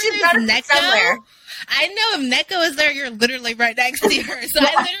whenever there's Neko, I know if Neko is there, you're literally right next to her. So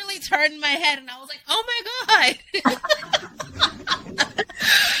I literally turned my head, and I was like, oh my God. I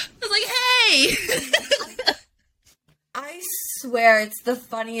was like, hey. I swear it's the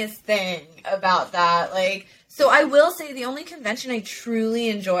funniest thing about that. Like, so I will say the only convention I truly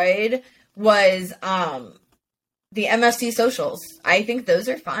enjoyed was, the MFC socials. I think those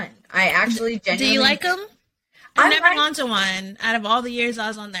are fun. I actually genuinely... Do you like them? I've never gone to one. Out of all the years I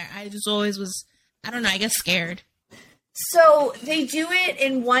was on there, I just always was, I don't know, I guess scared. So they do it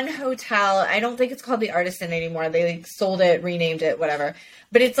in one hotel. I don't think it's called the Artisan anymore. They like sold it, renamed it, whatever.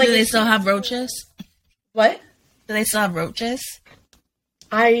 But it's like... Do they still have roaches? What? Do they still have roaches?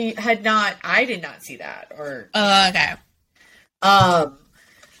 I did not see that. Or... Oh, okay.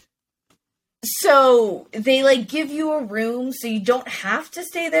 So they like give you a room so you don't have to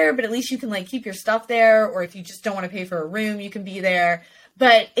stay there, but at least you can like keep your stuff there. Or if you just don't want to pay for a room, you can be there.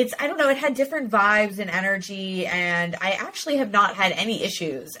 But I don't know, it had different vibes and energy. And I actually have not had any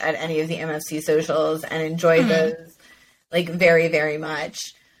issues at any of the MFC socials and enjoyed those like very, very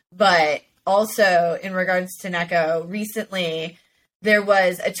much. But also in regards to Neko, recently there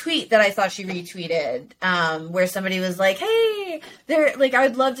was a tweet that I thought she retweeted, where somebody was like, hey, I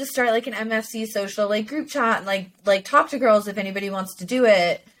would love to start like an MFC social, like group chat and like talk to girls if anybody wants to do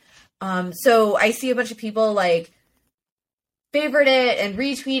it. So I see a bunch of people like favorite it and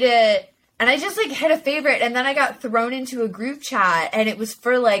retweet it. And I just like hit a favorite, and then I got thrown into a group chat, and it was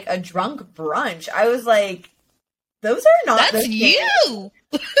for like a drunk brunch. I was like, those are not That's you.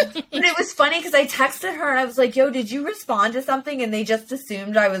 But it was funny because I texted her and I was like, yo, did you respond to something? And they just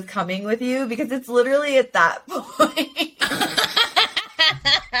assumed I was coming with you, because it's literally at that point.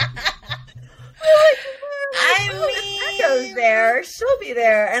 Neko's there. She'll be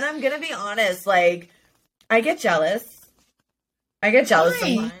there. And I'm going to be honest, like, I get jealous.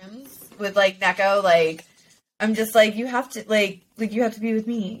 Sometimes with like Neko. Like, I'm just like, you have to you have to be with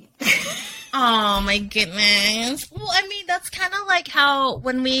me. Oh my goodness. Well, I mean, that's kind of like how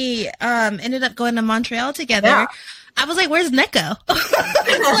when we ended up going to Montreal together, I was like, where's Neko?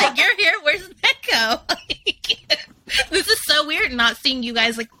 It's like, you're here, where's Neko? Like, this is so weird not seeing you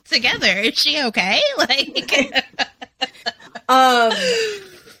guys like together. Is she okay? Like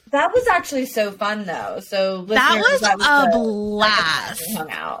that was actually so fun though. So that was a blast. We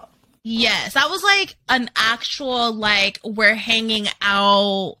hung out. Yes, that was like an actual, like, we're hanging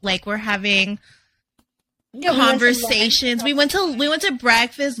out, like we're having conversations. We went to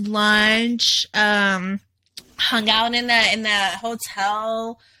breakfast, lunch, hung out in the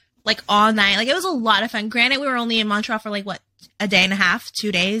hotel like all night. Like, it was a lot of fun. Granted, we were only in Montreal for like what, a day and a half,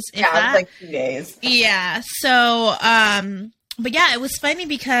 2 days. Yeah, it was like 2 days. Yeah. So, but yeah, it was funny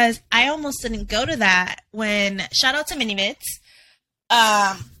because I almost didn't go to that when, shout out to Minivits.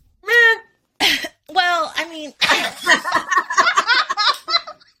 Well, I mean,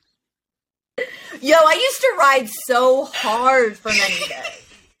 yo, I used to ride so hard for many vids.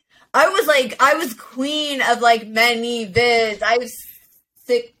 I was queen of like many vids. I was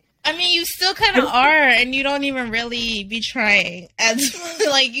sick. I mean, you still kind of are, and you don't even really be trying. As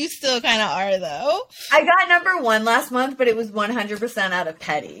like, you still kind of are, though. I got number 1 last month, but it was 100% out of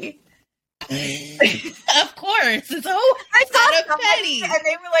petty. Of course, it's always out of petty. And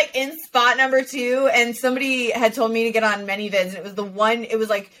they were like in spot number 2, and somebody had told me to get on many vids, and it was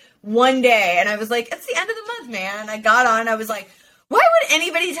like one day, and I was like, it's the end of the month, man. I got on, I was like, why would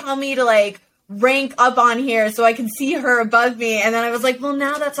anybody tell me to like rank up on here so I can see her above me? And then I was like, well,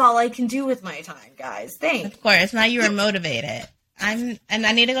 now that's all I can do with my time, guys. Thanks. Of course, now you were motivated. And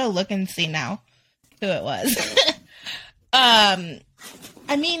I need to go look and see now who it was.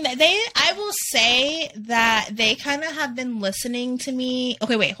 I mean, I will say that they kind of have been listening to me.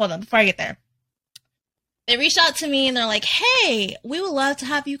 Okay, wait, hold on. Before I get there. they reached out to me and they're like, hey, we would love to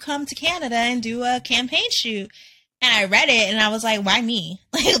have you come to Canada and do a campaign shoot. And I read it and I was like, why me?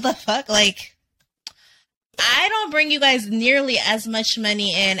 Like, what the fuck? Like, I don't bring you guys nearly as much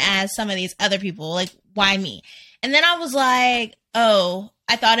money in as some of these other people. Like, why me? And then I was like, oh,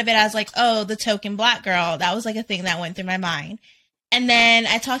 I thought of it as like, oh, the token black girl. That was like a thing that went through my mind. And then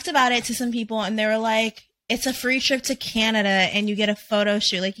I talked about it to some people and they were like, it's a free trip to Canada and you get a photo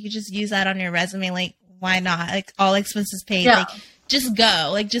shoot. Like, you could just use that on your resume. Like, why not? Like, all expenses paid. Yeah. Like, just go.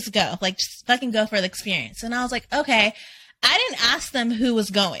 Like, just go. Like, just fucking go for the experience. And I was like, okay. I didn't ask them who was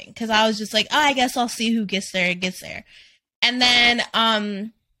going because I was just like, oh, I guess I'll see who gets there. And then,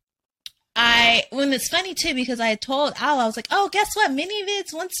 when it's funny too, because I had told Al, I was like, oh, guess what?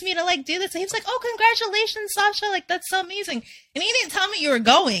 Minivids wants me to like do this. And he was like, oh, congratulations, Sasha. Like, that's so amazing. And he didn't tell me you were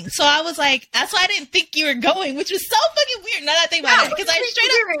going. So I was like, that's why I didn't think you were going, which was so fucking weird. Now that I think about it. Because I straight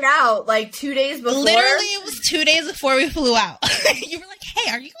up figured out like 2 days before. Literally, it was 2 days before we flew out. You were like,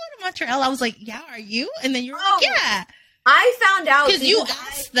 hey, are you going to Montreal? I was like, yeah, are you? And then you were like, yeah. I found out because you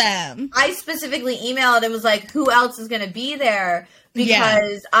asked them. I specifically emailed and was like, who else is going to be there?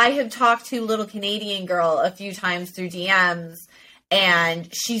 Because I have talked to Little Canadian Girl a few times through DMs,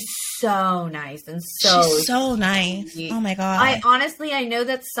 and she's so nice and she's so nice. Oh my god! I know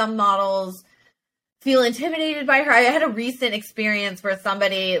that some models feel intimidated by her. I had a recent experience where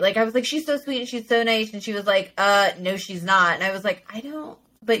somebody, like, I was like, she's so sweet and she's so nice, and she was like, no, she's not. And I was like,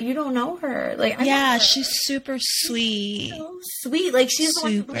 but you don't know her. Like, she's super sweet. So sweet. Like, she's the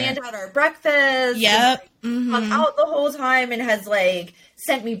one who planned out our breakfast. Yep. And, like, hung out the whole time and has, like,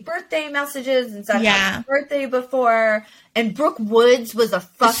 sent me birthday messages and said happy birthday before. And Brooke Woods was a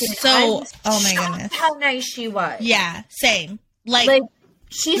fucking oh my goodness, how nice she was. Yeah, same. Like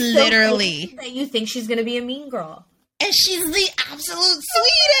she's literally so that you think she's gonna be a mean girl, and she's the absolute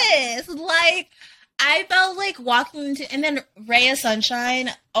sweetest. Like, I felt like walking into, and then Rhea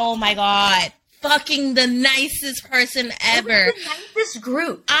Sunshine, oh my god, fucking the nicest person ever. The nicest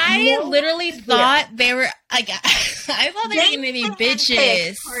group. I literally thought they were like, I thought they were gonna be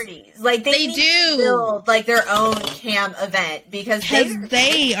bitches. Parties. Like, they do build like their own cam event because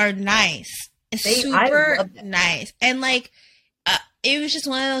they are nice. It's super nice. And like, it was just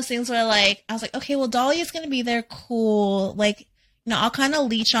one of those things where like, I was like, okay, well, Dolly is gonna be there, cool. Like, I'll kind of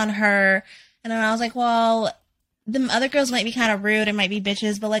leech on her. And then I was like, well, the other girls might be kind of rude and might be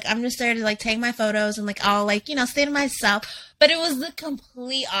bitches, but like, I'm just there to like take my photos and like, I'll like, stay to myself. But it was the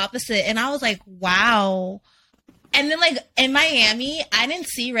complete opposite. And I was like, wow. And then like in Miami, I didn't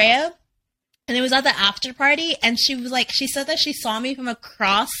see Rhea, and it was at the after party. And she was like, she said that she saw me from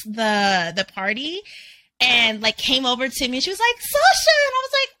across the party and like came over to me. And she was like, Sasha. And I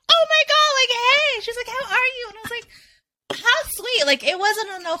was like, oh my God, like, hey. She's like, how are you? And I was like, how sweet. Like, it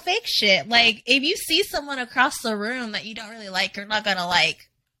wasn't on no fake shit. Like, if you see someone across the room that you don't really like, you're not gonna like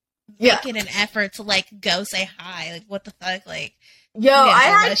make it an effort to like go say hi. Like, what the fuck? Like,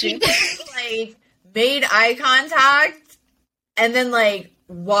 I had people like made eye contact and then like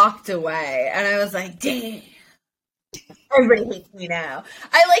walked away, and I was like, damn, everybody hates me now.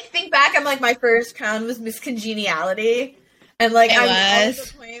 I like think back, I'm like, my first crown was Miss Congeniality, and like I'm at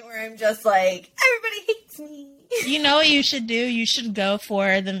the point where I'm just like, everybody hates me. You know what you should do? You should go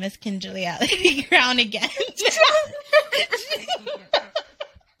for the Miss Congeniality crown again.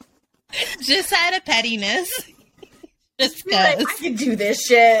 Just out of pettiness. Just cause. Like, I can do this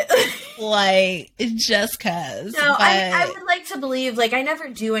shit. Like, just cause. No, but I would like to believe, like, I never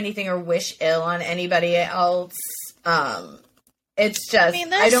do anything or wish ill on anybody else. It's just, I mean,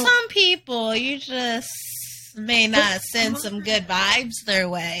 there's some people you just may not send some good vibes their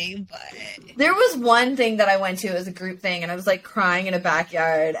way, but there was one thing that I went to as a group thing, and I was like crying in a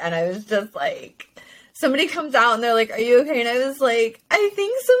backyard, and I was just like, somebody comes out and they're like, are you okay? And I was like, I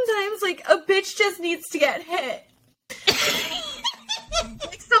think sometimes like a bitch just needs to get hit. But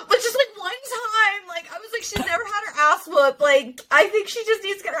just like one time, like I was like, she's never had her ass whooped. Like, I think she just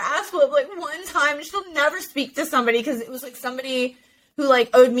needs to get her ass whooped like one time, and she'll never speak to somebody, because it was like somebody who like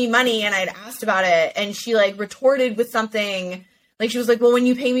owed me money, and I'd asked about it, and she like retorted with something. Like, she was like, well, when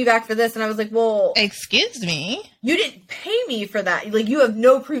you pay me back for this, and I was like, well, excuse me, you didn't pay me for that. Like, you have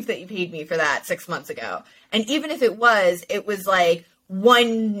no proof that you paid me for that 6 months ago. And even if it was like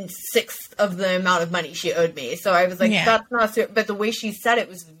 1/6 of the amount of money she owed me. So I was like, that's not so, but the way she said it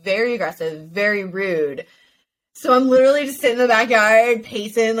was very aggressive, very rude. So I'm literally just sitting in the backyard,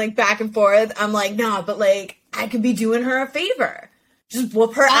 pacing like back and forth. I'm like, nah, but like, I could be doing her a favor. Just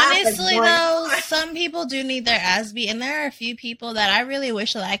whoop her ass. Honestly, though, some people do need their ass beat, and there are a few people that I really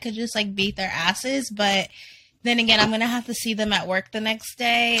wish that I could just like beat their asses. But then again, I'm gonna have to see them at work the next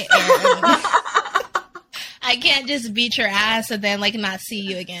day. And I can't just beat your ass and then like not see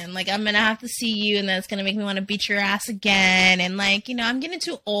you again. Like I'm gonna have to see you, and then it's gonna make me want to beat your ass again. And like I'm getting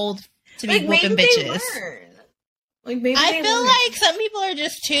too old to be whooping bitches. Like maybe I feel like some people are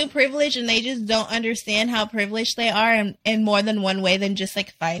just too privileged and they just don't understand how privileged they are in more than one way than just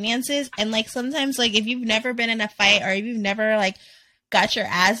like finances. And like sometimes like if you've never been in a fight or if you've never like got your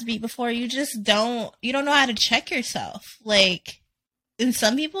ass beat before, you don't know how to check yourself. Like, and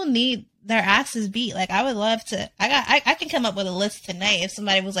some people need their asses beat. Like I would love to, I can come up with a list tonight if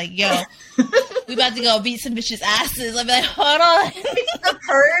somebody was like, yo, we about to go beat some bitches' asses. I'd be like, hold on. It's the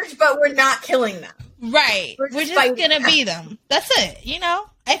purge, but we're not killing them. Right. We're just gonna be them. That's it.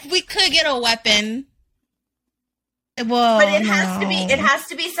 If we could get a weapon. Well, but it has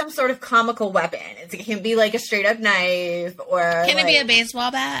to be some sort of comical weapon. It can be like a straight up knife or can it be a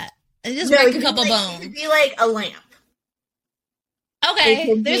baseball bat? It just break a couple bones. It could be like a lamp.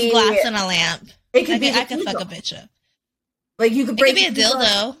 Okay. There's glass in a lamp. It could be I can fuck a bitch up. Like you could break it could be a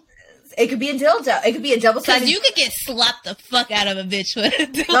dildo. It could be a dildo. It could be a double-sided. Because you could get slapped the fuck out of a bitch with a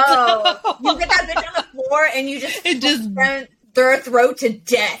dildo. Oh, you get that bitch on the floor and you just their throat to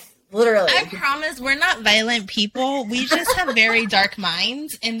death. Literally. I promise we're not violent people. We just have very dark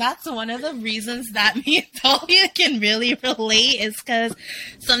minds. And that's one of the reasons that me and Talia can really relate is because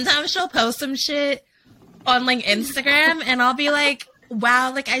sometimes she'll post some shit on like Instagram and I'll be like,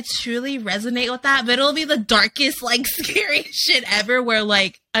 wow, like I truly resonate with that, but it'll be the darkest, like scary shit ever where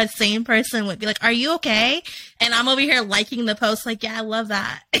like a sane person would be like, are you okay? And I'm over here liking the post like, yeah, I love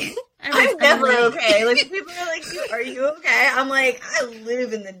that. I'm never okay. Like people are like, are you okay? I'm like, I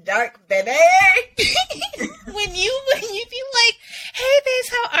live in the dark, baby. when you be like, hey babes,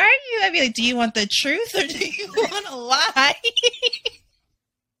 how are you? I'd be like, do you want the truth or do you want to lie?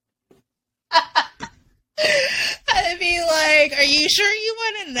 I'd be like, are you sure you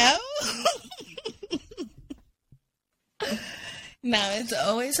want to know? No, it's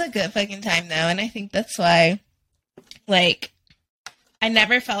always a good fucking time though. And I think that's why, like, I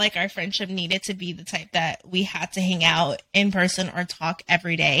never felt like our friendship needed to be the type that we had to hang out in person or talk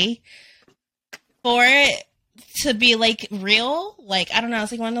every day for it to be like real. Like, I don't know,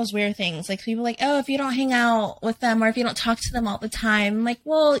 it's like one of those weird things. Like people like, oh, if you don't hang out with them or if you don't talk to them all the time, I'm like,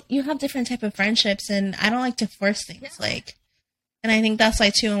 well, you have different type of friendships and I don't like to force things. Yeah. Like, and I think that's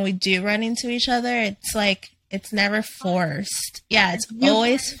why too, when we do run into each other, it's like, it's never forced. Yeah, it's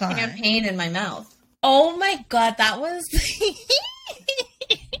always fun. Champagne in my mouth. Oh my God, that was...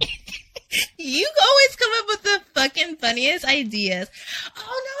 You always come up with the fucking funniest ideas. Oh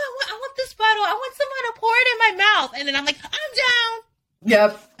no, I want this bottle. I want someone to pour it in my mouth. And then I'm like, I'm down.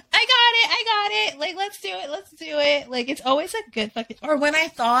 Yep. I got it. Like, let's do it. Like, it's always a good fucking... Or when I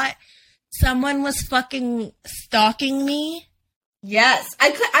thought someone was fucking stalking me. Yes.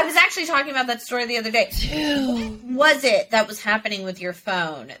 I was actually talking about that story the other day. Dude. What was it that was happening with your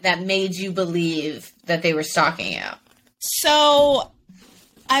phone that made you believe that they were stalking you? So...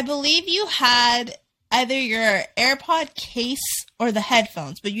 I believe you had either your AirPod case or the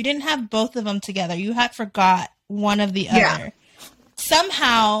headphones, but you didn't have both of them together. You had forgot one of the other.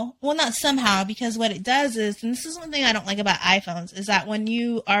 Somehow, well, not somehow, because what it does is, and this is one thing I don't like about iPhones, is that when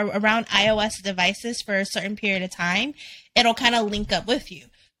you are around iOS devices for a certain period of time, it'll kind of link up with you.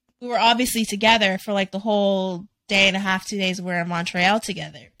 We were obviously together for like the whole day and a half, 2 days we were in Montreal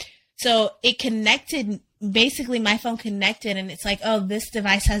together. So it connected. Basically my phone connected and it's like, oh, this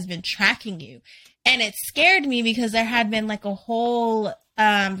device has been tracking you. And it scared me because there had been like a whole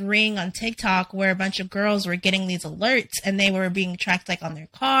ring on TikTok where a bunch of girls were getting these alerts and they were being tracked like on their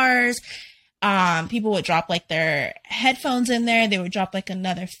cars. People would drop like their headphones in there. They would drop like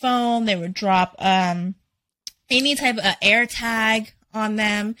another phone. They would drop any type of air tag on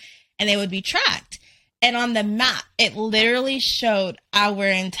them and they would be tracked. And on the map, it literally showed our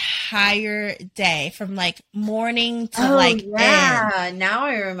entire day from like morning to end. Now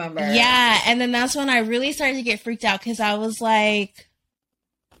I remember. Yeah. And then that's when I really started to get freaked out because I was like,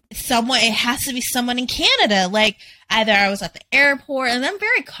 it has to be someone in Canada. Like either I was at the airport and I'm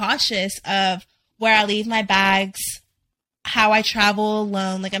very cautious of where I leave my bags, how I travel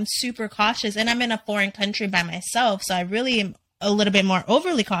alone. Like I'm super cautious and I'm in a foreign country by myself. So I really am a little bit more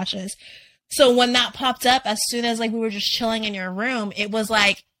overly cautious. So when that popped up, as soon as like we were just chilling in your room, it was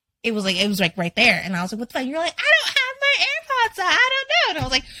like right there. And I was like, what the fuck? You're like, I don't have my AirPods. I don't know. And I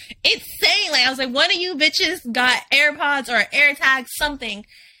was like, it's saying like, I was like, one of you bitches got AirPods or AirTags, something.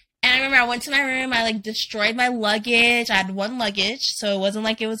 And I remember I went to my room. I like destroyed my luggage. I had one luggage. So it wasn't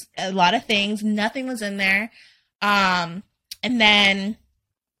like it was a lot of things. Nothing was in there. And then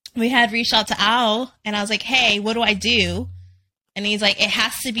we had reached out to Al and I was like, hey, what do I do? And he's like, it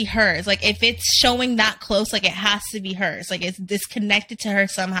has to be hers. Like, if it's showing that close, like, it has to be hers. Like, it's disconnected to her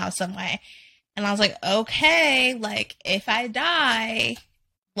somehow, some way. And I was like, okay, like, if I die,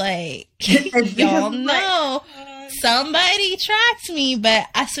 like, y'all know somebody tracked me. But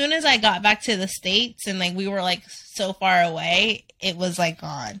as soon as I got back to the States and, like, we were, like, so far away, it was, like,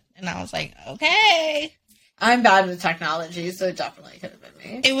 gone. And I was like, okay. I'm bad with technology, so it definitely could have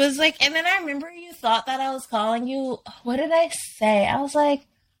been me. It was like, and then I remember you thought that I was calling you. What did I say? I was like,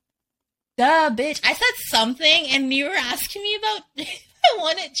 duh, bitch. I said something, and you were asking me about if I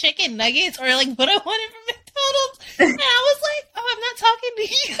wanted chicken nuggets or like what I wanted from McDonald's. And I was like, oh, I'm not talking to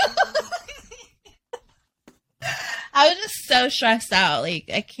you. I was just so stressed out. Like,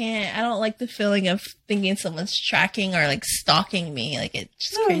 I don't like the feeling of thinking someone's tracking or like stalking me. Like, it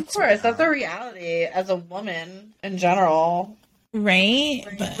just of course, that's a reality as a woman in general. Right?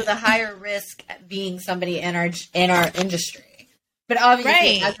 With a higher risk at being somebody in our industry. But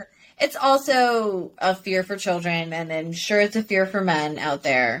obviously, it's also a fear for children, and I'm sure it's a fear for men out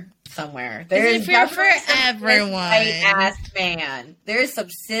there somewhere. There's a fear for everyone. White-ass man. There's some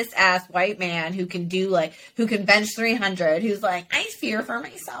cis-ass white man who can bench 300, who's like, I fear for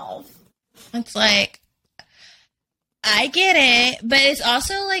myself. It's like, I get it, but it's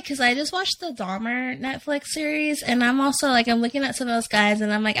also like, because I just watched the Dahmer Netflix series, and I'm also like, I'm looking at some of those guys,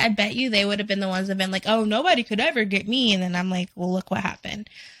 and I'm like, I bet you they would have been the ones that have been like, oh, nobody could ever get me, and then I'm like, well, look what happened.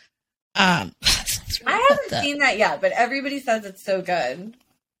 Really I haven't seen that yet, but everybody says it's so good.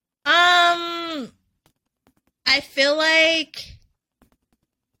 I feel like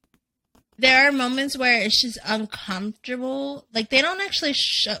there are moments where it's just uncomfortable. Like, they don't actually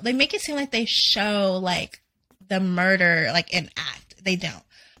show, they make it seem like they show like the murder like an act. They don't.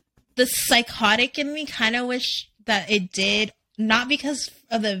 The psychotic in me kind of wish that it did, not because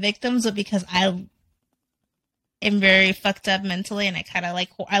of the victims, but because I am very fucked up mentally, and I kind of like,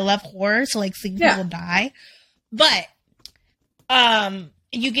 I love horror, so like seeing people die. But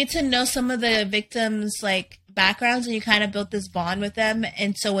you get to know some of the victims like backgrounds, and you kind of built this bond with them,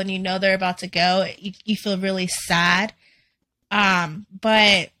 and so when you know they're about to go, you feel really sad.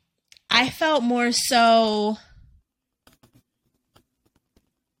 But I felt more so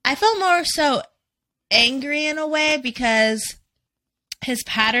angry in a way, because his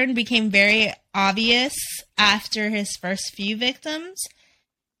pattern became very obvious after his first few victims.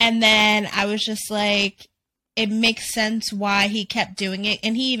 And then I was just like, it makes sense why he kept doing it.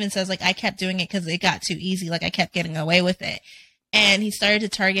 And he even says, like, I kept doing it because it got too easy. Like, I kept getting away with it. And he started to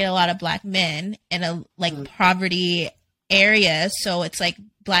target a lot of black men in a, like, poverty area. So it's like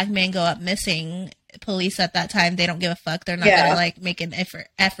black men go up missing. Police at that time, they don't give a fuck. They're not gonna, like, make an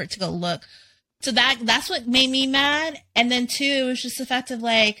effort to go look. So that's what made me mad. And then, too, it was just the fact of,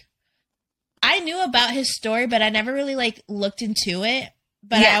 like, I knew about his story, but I never really, like, looked into it.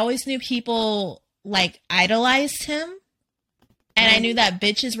 But I always knew people, like, idolized him. And I knew that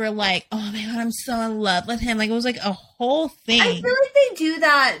bitches were like, oh, my God, I'm so in love with him. Like, it was, like, a whole thing. I feel like they do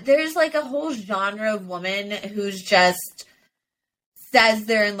that. There's, like, a whole genre of woman who's just says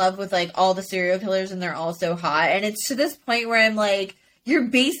they're in love with, like, all the serial killers and they're all so hot. And it's to this point where I'm like, you're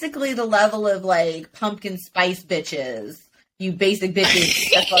basically the level of, like, pumpkin spice bitches. You basic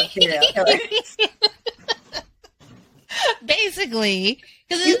bitches that love serial killers. Basically.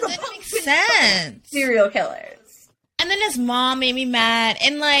 Because it makes sense. Serial killers. And then his mom made me mad.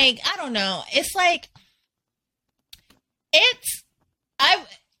 And, like, I don't know. It's like,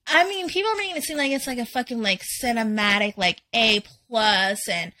 I mean, people are making it seem like it's, like, a fucking, like, cinematic, like, A+,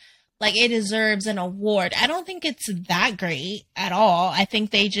 and, like, it deserves an award. I don't think it's that great at all. I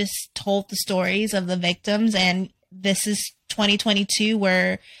think they just told the stories of the victims, and this is 2022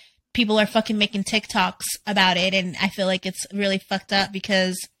 where people are fucking making TikToks about it, and I feel like it's really fucked up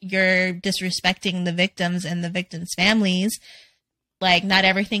because you're disrespecting the victims and the victims' families. Like, not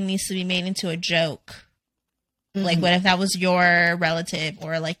everything needs to be made into a joke. Mm-hmm. Like, what if that was your relative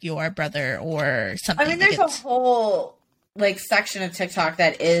or, like, your brother or something? I mean, there's a whole, like, section of TikTok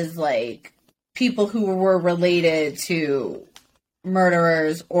that is, like, people who were related to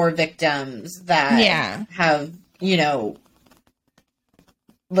murderers or victims that have, you know,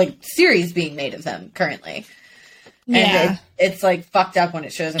 like, series being made of them currently. And it's, like, fucked up when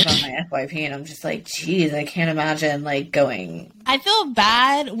it shows up on my FYP, and I'm just like, geez, I can't imagine, like, going. I feel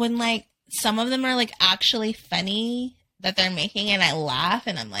bad when, like, some of them are, like, actually funny that they're making, and I laugh,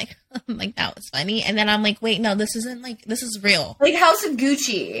 and I'm like, that was funny. And then I'm like, wait, no, this isn't, like, this is real. Like House of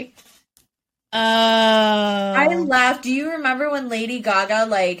Gucci. I laughed. Do you remember when Lady Gaga,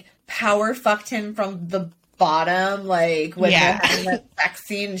 like, power fucked him from the bottom, like, when they're having that sex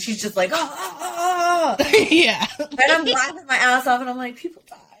scene, and she's just like, Yeah. And I'm laughing my ass off, and I'm like, people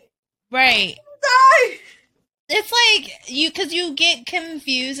die. Right. People die. It's like because you get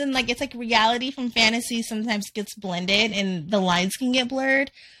confused, and like it's like reality from fantasy sometimes gets blended and the lines can get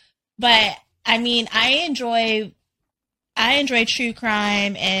blurred. But I mean, I enjoy true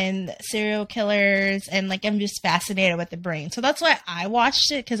crime and serial killers, and like I'm just fascinated with the brain. So that's why I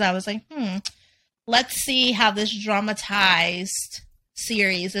watched it, because I was like, let's see how this dramatized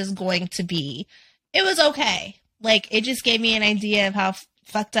series is going to be. It was okay. Like, it just gave me an idea of how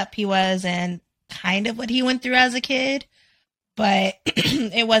fucked up he was and kind of what he went through as a kid. But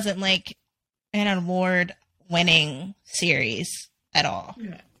it wasn't like an award-winning series at all.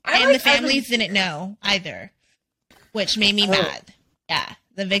 And the families didn't know either, which made me mad. Yeah.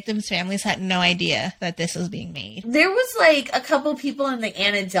 The victims' families had no idea that this was being made. There was like a couple people in the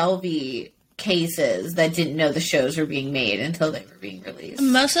Anna Delvey cases that didn't know the shows were being made until they were being released.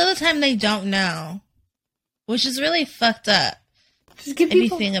 Most of the time they don't know, which is really fucked up. Just give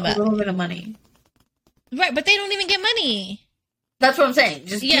people a little bit of money. Right, but they don't even get money. That's what I'm saying.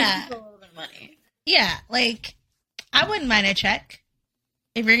 Just give people a little bit of money. Yeah, like, I wouldn't mind a check.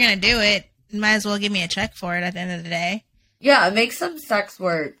 If you're going to do it, you might as well give me a check for it at the end of the day. Yeah, make some sex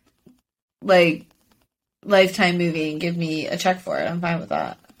work, like, Lifetime movie and give me a check for it. I'm fine with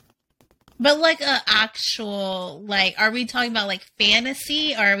that. But, like, a actual, like, are we talking about, like,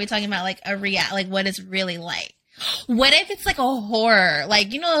 fantasy, or are we talking about, like, like, what it's really like? What if it's, like, a horror?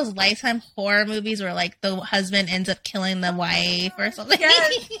 Like, you know those Lifetime horror movies where, like, the husband ends up killing the wife or something?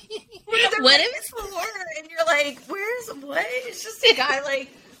 Yes. What if it's horror and you're like, what? It's just a guy, like,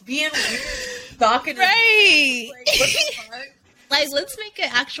 being weird, stalking right. Like, what the fuck? Like, let's make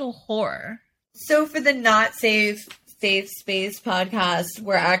an actual horror. So for the Not Safe Space podcast,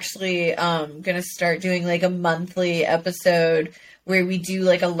 we're actually gonna start doing like a monthly episode where we do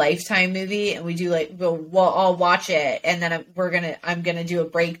like a Lifetime movie, and we do like we'll all watch it, and then I'm gonna do a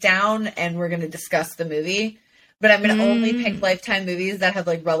breakdown, and we're gonna discuss the movie. But I'm gonna only pick Lifetime movies that have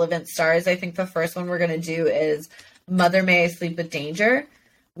like relevant stars. I think the first one we're gonna do is Mother May I Sleep with Danger,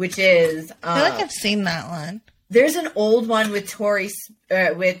 which is I feel like I've seen that one. There's an old one with Tori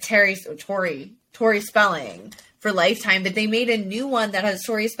Spelling for Lifetime, but they made a new one that has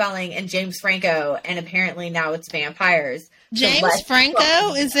Tori Spelling and James Franco, and apparently now it's vampires. James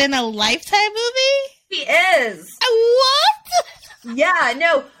Franco is in a Lifetime movie? He is. What? Yeah,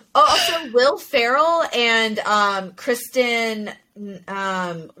 no. Also, Will Ferrell and Kristen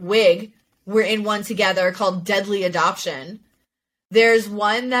Wiig were in one together called Deadly Adoption. There's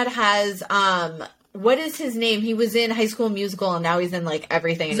one that has what is his name? He was in High School Musical, and now he's in like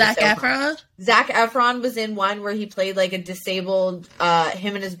everything. Zac Efron? Zac Efron was in one where he played like a disabled,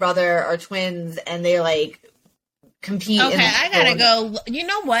 him and his brother are twins, and they like compete. Okay, I gotta go. You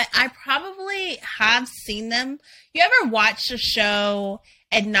know what? I probably have seen them. You ever watched a show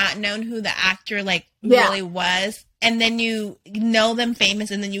and not known who the actor like really was? And then you know them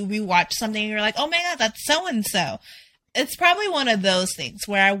famous, and then you rewatch something and you're like, oh my God, that's so-and-so. It's probably one of those things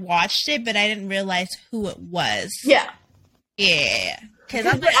where I watched it, but I didn't realize who it was. Yeah. Yeah. Because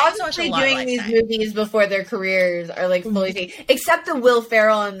they're obviously doing these movies before their careers are like fully taken. Except the Will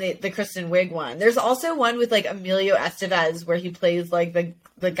Ferrell and the Kristen Wiig one. There's also one with like Emilio Estevez where he plays like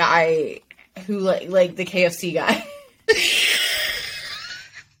the guy who like the KFC guy.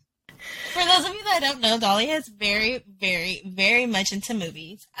 For those of you that don't know, Dolly is very, very, very much into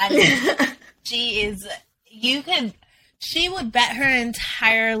movies. I mean, she would bet her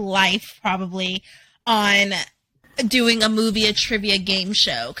entire life probably on doing a trivia game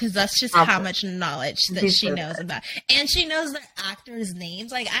show, because that's just how much knowledge that she knows about. And she knows the actors'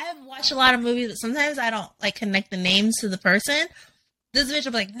 names. Like, I have watched a lot of movies, but sometimes I don't like connect the names to the person. This bitch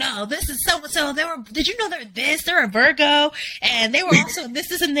will be like, no, this is so-and-so. Did you know they're this? They're a Virgo. And they were also this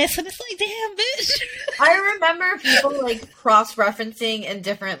and this. And it's like, damn, bitch. I remember people, like, cross-referencing in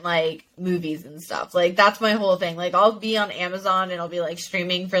different, like, movies and stuff. Like, that's my whole thing. Like, I'll be on Amazon and I'll be, like,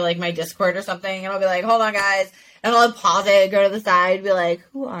 streaming for, like, my Discord or something. And I'll be like, hold on, guys. And I'll pause it, go to the side, be like,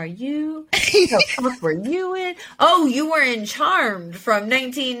 who are you? What the fuck were you in? Oh, you were in Charmed from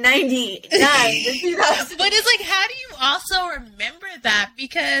 1999 to 2000. But it's like, how do you also remember that?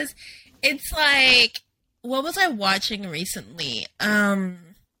 Because it's like, what was I watching recently?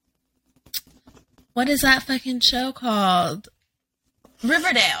 What is that fucking show called?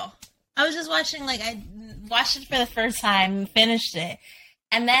 Riverdale. I was just watching, like, I watched it for the first time, finished it.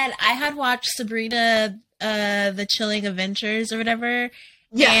 And then I had watched Sabrina, the Chilling Adventures or whatever.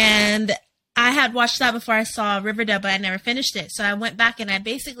 Yeah. And I I had watched that before I saw Riverdale, but I never finished it. So I went back and I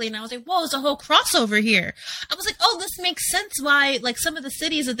was like, whoa, there's a whole crossover here. I was like, oh, this makes sense why, like, some of the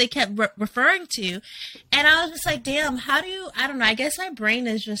cities that they kept referring to. And I was just like, damn, I don't know. I guess my brain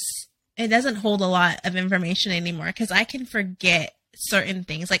is just, it doesn't hold a lot of information anymore because I can forget certain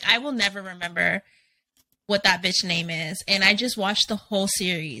things. Like, I will never remember what that bitch name is. And I just watched the whole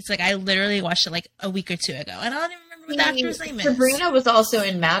series. Like, I literally watched it like a week or two ago. And I don't even remember what the actor's name is. Sabrina was also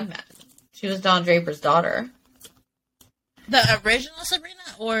in Mad Men. She was Don Draper's daughter. The original Sabrina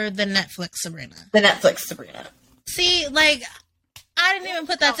or the Netflix Sabrina? The Netflix Sabrina. See, like, I didn't even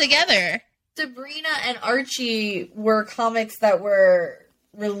put that together. Sabrina and Archie were comics that were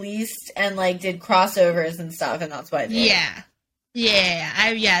released and, like, did crossovers and stuff, and that's why they...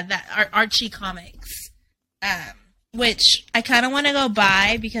 That Archie comics. Which I kind of want to go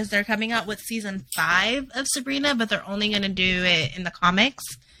buy because they're coming out with season 5 of Sabrina, but they're only going to do it in the comics.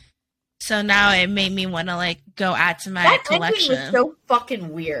 So now it made me want to, like, go add to my collection. That was so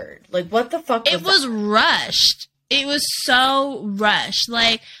fucking weird. Like, what the fuck was It was rushed. It was so rushed.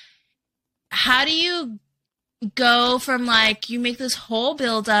 Like, how do you go from, like, you make this whole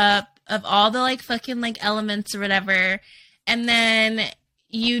build-up of all the, like, fucking, like, elements or whatever, and then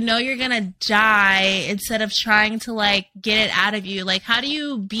you know you're gonna die instead of trying to, like, get it out of you. Like, how do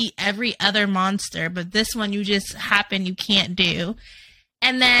you beat every other monster, but this one you can't do?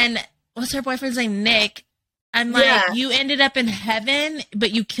 And then... what's her boyfriend's name? Nick. I'm like, you ended up in heaven,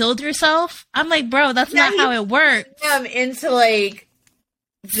 but you killed yourself? I'm like, bro, that's not how it works. I'm into, like...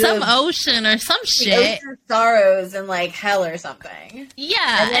 some ocean or some shit. Ocean of Sorrows and, like, hell or something.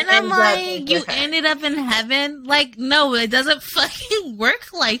 Yeah, and I'm like, you ended up in heaven? Like, no, it doesn't fucking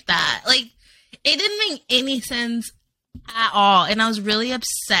work like that. Like, it didn't make any sense at all. And I was really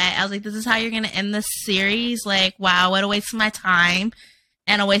upset. I was like, this is how you're going to end this series? Like, wow, what a waste of my time.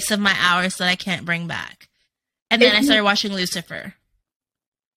 And a waste of my hours that I can't bring back. And then I started watching Lucifer.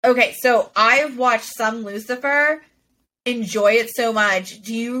 Okay, so I've watched some Lucifer, enjoy it so much.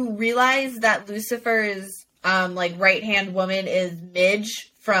 Do you realize that Lucifer's like right-hand woman is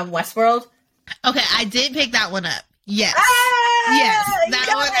Midge from Westworld? Okay, I did pick that one up. Yes. Ah, yes.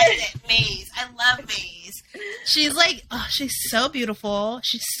 That one I did. Maze. I love Maze. She's like, oh, she's so beautiful.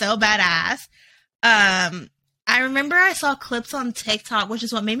 She's so badass. I remember I saw clips on TikTok, which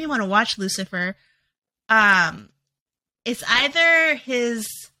is what made me want to watch Lucifer. It's either his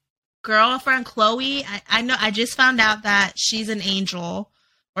girlfriend, Chloe. I know, I just found out that she's an angel,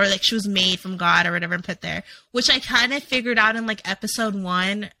 or like she was made from God or whatever and put there, which I kind of figured out in like episode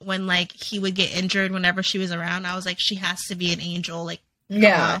 1 when like he would get injured whenever she was around. I was like, she has to be an angel. Like,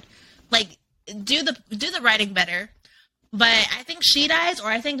 yeah, like do the writing better. But I think she dies, or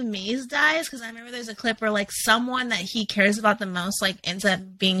I think Maze dies, because I remember there's a clip where, like, someone that he cares about the most, like, ends up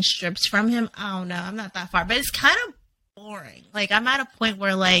being stripped from him. I don't know. I'm not that far. But it's kind of boring. Like, I'm at a point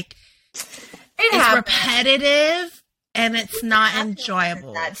where, like, it's repetitive, and it's not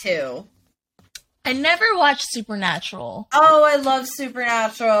enjoyable. That, too. I never watched Supernatural. Oh, I love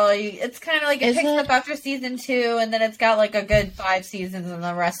Supernatural. It's kind of like it picks up after season 2, and then it's got like a good 5 seasons, and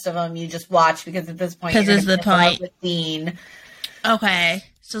the rest of them you just watch because at this point, because it's the point. With Dean. Okay,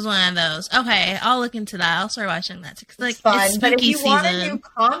 so it's one of those. Okay, I'll look into that. I'll start watching that because like fun. It's but if you season. Want a new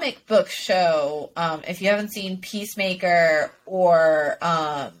comic book show, if you haven't seen Peacemaker or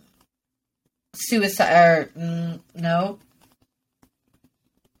Suicide, or no,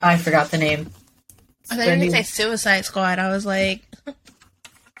 I forgot the name. I thought you were going to say Suicide Squad. I was like...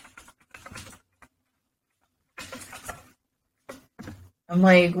 I'm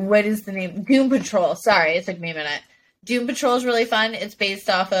like, what is the name? Doom Patrol. Sorry, it took me a minute. Doom Patrol is really fun. It's based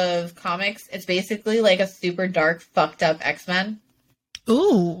off of comics. It's basically like a super dark, fucked up X-Men.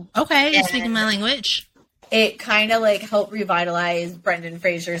 Ooh, okay. You're speaking my language. It kind of like helped revitalize Brendan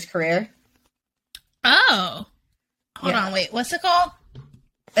Fraser's career. Oh. Hold on, wait. What's it called?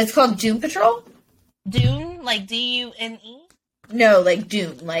 It's called Doom Patrol. Doom, like Dune? No, like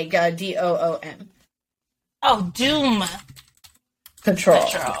Doom, like Doom. Oh, Doom Patrol.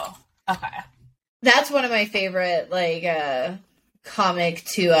 Okay. That's one of my favorite, like, comic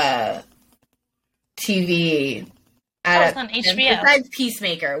to TV adaptations. On HBO. Besides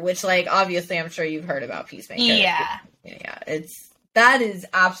Peacemaker, which, like, obviously I'm sure you've heard about Peacemaker. Yeah. Yeah, that is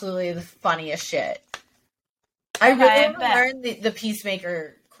absolutely the funniest shit. I really want to learn the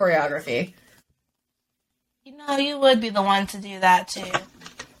Peacemaker choreography. You know, you would be the one to do that too.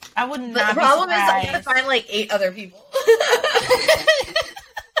 I would not. But the problem is, I'm gonna find like 8 other people.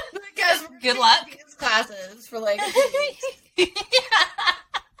 Because good luck. Classes for like. Be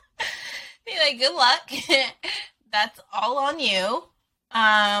like, good luck. That's all on you.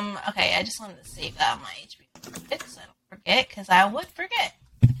 Okay, I just wanted to save that on my HBO so I don't forget, because I would forget.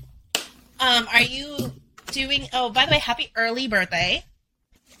 Are you doing? Oh, by the way, happy early birthday.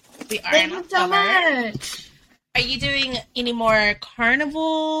 We are Thank in you so October. much. Are you doing any more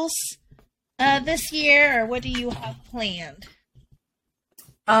carnivals this year, or what do you have planned?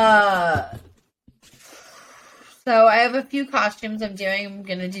 So I have a few costumes I'm doing. I'm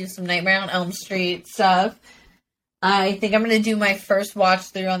gonna do some Nightmare on Elm Street stuff. I think I'm gonna do my first watch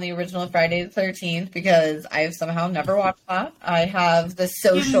through on the original Friday the 13th because I have somehow never watched that. I have The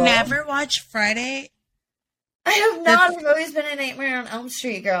Social. You never watched Friday? I have not. I've always been a Nightmare on Elm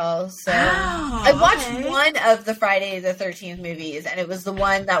Street girl. So Oh, I watched okay. one of the Friday the 13th movies, and it was the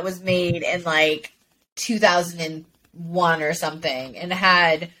one that was made in like 2001 or something, and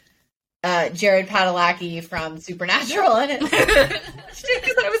had Jared Padalecki from Supernatural in it. Because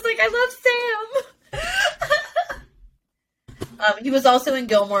I was like, I love Sam. He was also in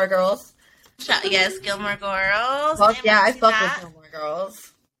Gilmore Girls. Yes, Gilmore Girls. Well, yeah, I fuck that. with Gilmore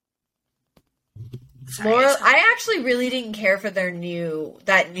Girls. Sorry, Laura, sorry. I actually really didn't care for their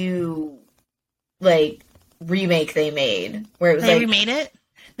that new like remake they made, where it was They like remade it?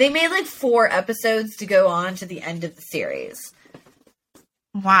 they made like 4 episodes to go on to the end of the series.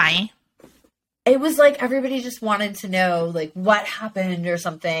 Why? It was like everybody just wanted to know like what happened or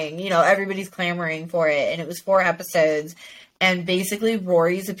something. You know, everybody's clamoring for it, and it was 4 episodes, and basically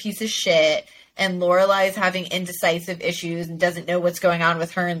Rory's a piece of shit, and Lorelai's having indecisive issues and doesn't know what's going on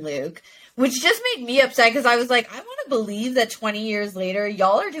with her and Luke. Which just made me upset because I was like, I want to believe that 20 years later,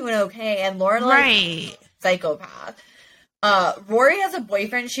 y'all are doing okay. And Lorelai's Right. psychopath. Rory has a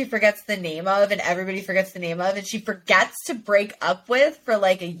boyfriend she forgets the name of, and everybody forgets the name of, and she forgets to break up with for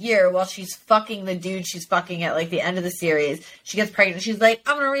like a year while she's fucking the dude she's fucking at like the end of the series. She gets pregnant. She's like,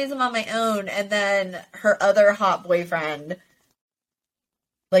 I'm going to raise him on my own. And then her other hot boyfriend,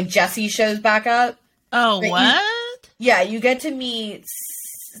 like Jesse, shows back up. Oh, But what? Yeah, you get to meet,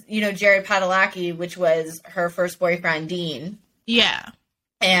 you know, Jared Padalecki, which was her first boyfriend, Dean. Yeah.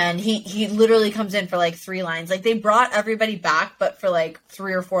 And he literally comes in for like 3 lines. Like they brought everybody back, but for like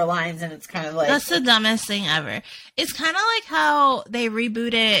 3 or 4 lines, and it's kind of like That's the dumbest thing ever. It's kind of like how they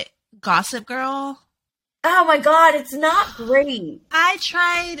rebooted Gossip Girl. oh my god, it's not great. I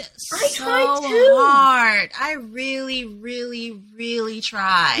tried I so tried too. hard. I really, really, really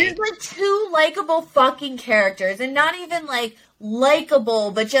tried. There's like 2 likable fucking characters, and not even like likable,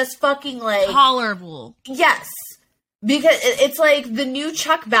 but just fucking like Tolerable. yes. Because it's like the new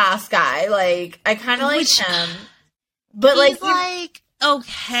Chuck Bass guy. Like I kind of like Which- him, but He's like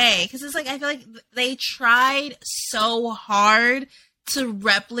okay, because it's like I feel like they tried so hard to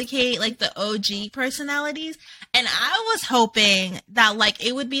replicate like the OG personalities, and I was hoping that like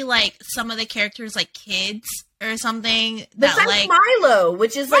it would be like some of the characters like kids or something that besides like Milo,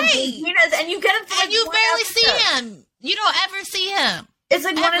 which is like Right. Georgina's, and you get him for like and you one barely episode. see him. You don't ever see him. It's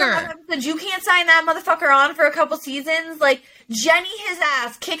like one of Ever. the episodes. You can't sign that motherfucker on for a couple seasons. Like Jenny, his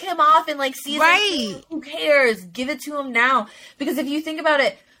ass, kick him off in like season Right. 2. Who cares? Give it to him now. Because if you think about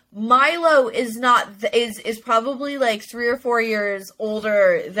it, Milo is not is probably like 3 or 4 years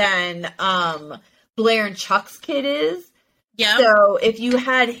older than Blair and Chuck's kid is. Yeah. So if you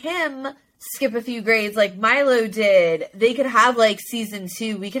had him skip a few grades like Milo did, they could have like season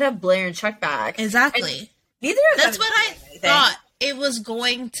 2. We could have Blair and Chuck back. Exactly. Neither of That's them what I did anything. thought it was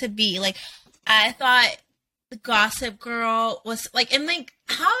going to be. Like, I thought the Gossip Girl was like, and like,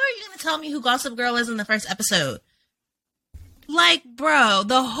 how are you going to tell me who Gossip Girl is in the first episode? Like, bro,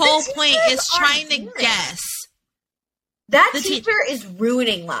 the whole The point teachers is are trying to weird. guess. That The te- teacher is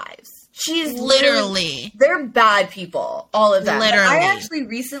ruining lives. She's Literally. they're bad people, all of them. Literally. I actually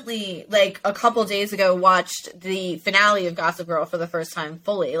recently, like a couple days ago, watched the finale of Gossip Girl for the first time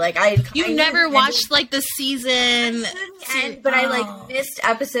fully. Like I You never watched like the season. end, but I Oh. like missed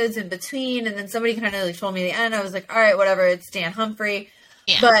episodes in between, and then somebody kind of like told me the end. I was like, all right, whatever. It's Dan Humphrey.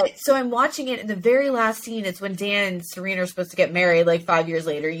 Yeah. But so I'm watching it, and the very last scene, it's when Dan and Serena are supposed to get married, like 5 years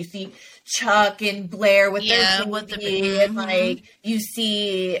later. You see Chuck and Blair with Yeah, their with the baby, baby. and like you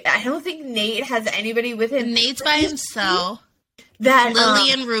see, I don't think Nate has anybody with him. Nate's by himself. That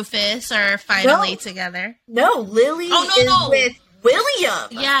Lily and Rufus are finally no. together. no, Lily Oh, no, is no. with William.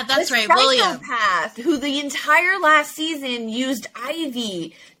 Yeah, that's the right, William. psychopath who the entire last season used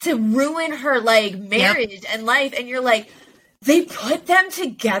Ivy to ruin her like marriage and life, and you're like, they put them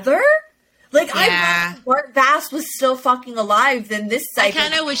together? Like, Yeah. I thought Bart Bass was still fucking alive than this I psycho.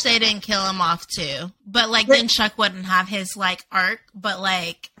 kind of wish they didn't kill him off too, but like then Chuck wouldn't have his like arc. But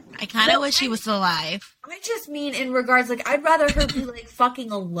like, I kind of wish he was still alive. I just mean in regards, like, I'd rather her be, like,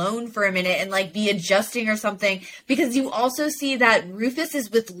 fucking alone for a minute and, like, be adjusting or something. Because you also see that Rufus is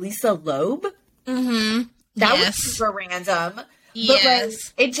with Lisa Loeb. Mm-hmm. That Yes. was super random. But, Yes.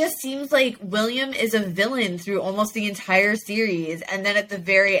 like, it just seems like William is a villain through almost the entire series. And then at the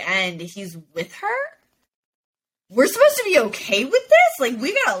very end, he's with her? We're supposed to be okay with this? Like,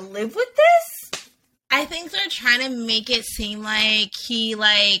 we gotta live with this? I think they're trying to make it seem like he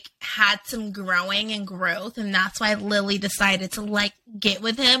like had some growing and growth, and that's why Lily decided to like get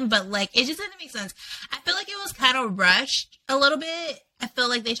with him. But like, it just didn't make sense. I feel like it was kind of rushed a little bit. I feel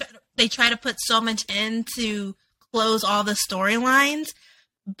like they try to put so much in to close all the storylines,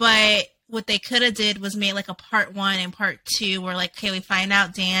 but what they could have did was made like a part 1 and part 2, where like, okay, we find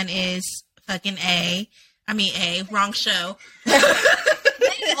out Dan is fucking wrong show.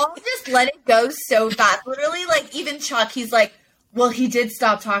 They all just let it go so fast. Literally, like, even Chuck, he's like, well, he did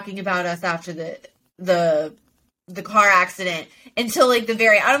stop talking about us after the car accident until, like, the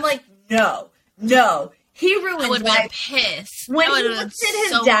very end. I'm like, no. He I ruined would have been life. pissed. When That he would've been looks at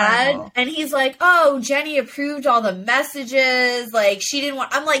his so dad horrible. and he's like, oh, Jenny approved all the messages. Like, she didn't want...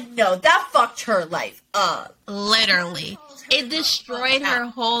 I'm like, no, that fucked her life up. Literally. It destroyed her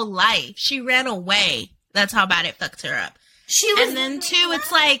whole life. She ran away. That's how bad it fucked her up. She was... And then, too,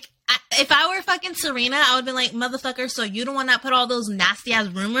 it's like, if I were fucking Serena, I would be like, motherfucker, so you don't want to put all those nasty-ass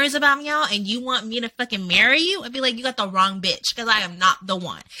rumors about me out and you want me to fucking marry you? I'd be like, you got the wrong bitch, because I am not the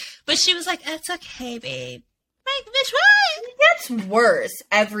one. But she was like, it's okay, babe. Like, bitch, what? It gets worse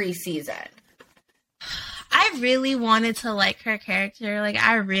every season. I really wanted to like her character. Like,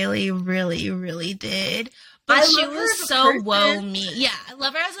 I really, really, really did. But I she love her was as a so person. woe me. Yeah, I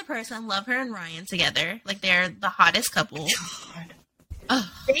love her as a person. Love her and Ryan together. Like, they're the hottest couple. Ugh,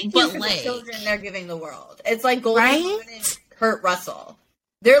 Thank you but for like, the children they're giving the world. It's like Goldie Right? Hawn and Kurt Russell.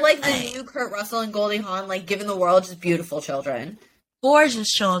 They're like the Right. new Kurt Russell and Goldie Hawn, like giving the world just beautiful children. gorgeous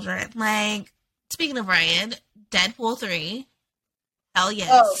children. Like, speaking of Ryan, Deadpool 3. Hell yes.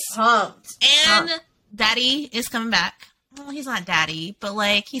 Oh, pumped. And Daddy is coming back. Well, he's not Daddy, but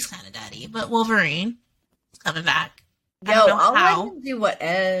like, he's kind of Daddy. But Wolverine is coming back. I Yo, don't know I'll how. let him do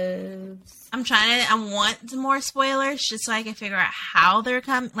whatever. I want more spoilers just so I can figure out how they're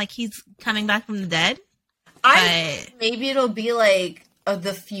he's coming back from the dead. I But think maybe it'll be like of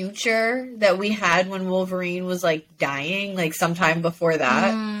the future that we had when Wolverine was like dying, like sometime before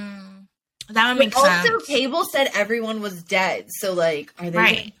that. that would make But also, sense. Cable said everyone was dead. So, like, are they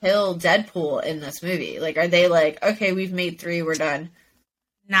Right. going to kill Deadpool in this movie? Like, are they like, okay, we've made 3, we're done?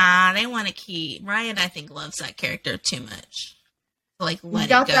 Nah, they want to keep Ryan. I think loves that character too much. Like, let He's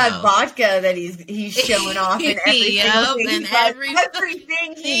got it go. that vodka that he's showing off in every single Yup, thing. in He does. every-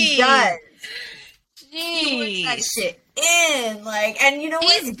 Everything he Jeez. does. He puts that Jeez. shit in. Like, and you know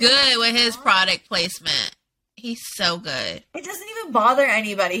what? He's good with his product placement. He's so good. It doesn't even bother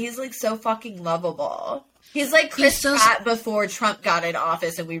anybody. He's like so fucking lovable. He's like Chris He's so- Pratt before Trump got in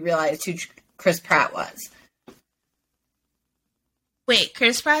office and we realized who Chris Pratt was. Wait,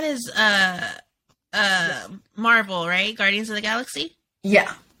 Chris Pratt is Marvel, right? Guardians of the Galaxy?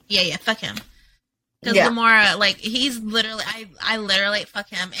 Yeah. Yeah, fuck him. Because Yeah. Gamora, like, he's literally, I literally fuck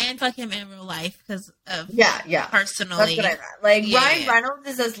him and fuck him in real life because of Yeah. personally. That's what I meant. Like, Yeah, Ryan yeah. Reynolds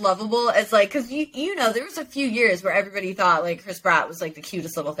is as lovable as, like, because you know, there was a few years where everybody thought, like, Chris Pratt was, like, the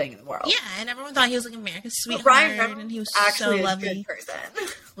cutest little thing in the world. Yeah, and everyone thought he was like America's But sweetheart, Ryan Reynolds and he was actually so a lovely. good person.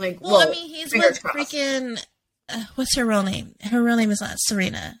 Like, Well, I whoa, mean, he's fingers with crossed. freaking, what's her real name? Her real name is not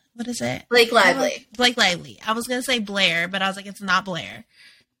Serena. What is it? Blake Lively. Blake Lively. I was gonna say Blair, but I was like, it's not Blair.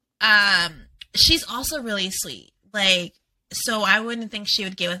 She's also really sweet. Like, so I wouldn't think she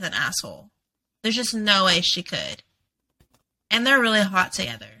would get with an asshole. There's just no way she could. And they're really hot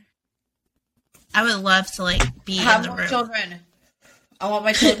together. I would love to like be Have in the more room. children. I want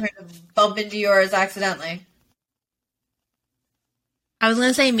my children to bump into yours accidentally. I was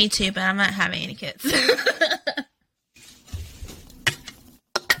gonna say me too, but I'm not having any kids.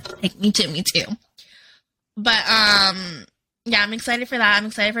 Like, me too. But yeah, I'm excited for that. I'm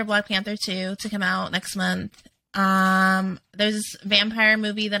excited for Black Panther 2 to come out next month. There's this vampire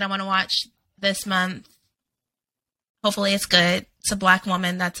movie that I want to watch this month. Hopefully it's good. It's a black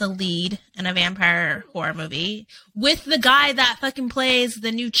woman that's a lead in a vampire horror movie with the guy that fucking plays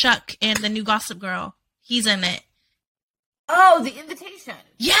the new Chuck and the new Gossip Girl. He's in it. Oh, The Invitation.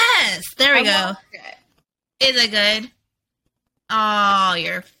 Yes, there we I go. watched it. Is it good? Oh,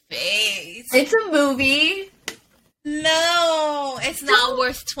 your face. It's a movie. No, it's not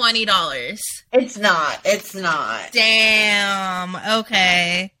worth $20. It's not. It's not. Damn.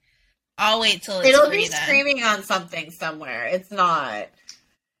 Okay. I'll wait till it's It'll free be then. streaming on something somewhere. It's not.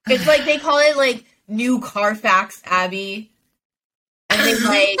 It's like they call it like New Carfax Abbey, and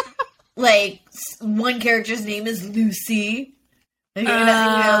they like one character's name is Lucy. Like,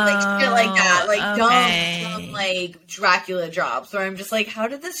 like shit like that, like dumb like Dracula drops. Where I'm just like, how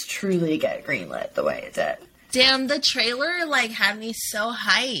did this truly get greenlit the way it did? Damn, the trailer like had me so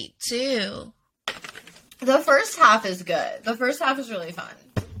hyped too. The first half is good. The first half is really fun.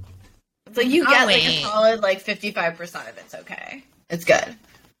 It's like you get like a solid like 55% of it's okay. It's good.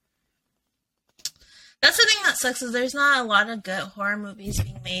 That's the thing that sucks is there's not a lot of good horror movies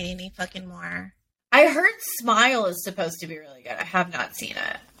being made any fucking more. I heard Smile is supposed to be really good. I have not seen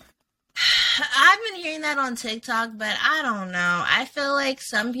it. I've been hearing that on TikTok, but I don't know. I feel like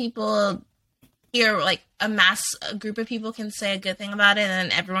some people hear like a group of people can say a good thing about it,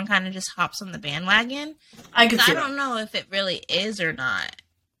 and then everyone kind of just hops on the bandwagon. I don't know if it really is or not.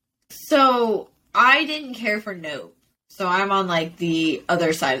 So I didn't care for Nope, so I'm on like the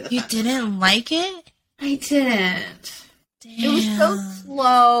other side of the fence. You didn't like it? I didn't. Damn. It was so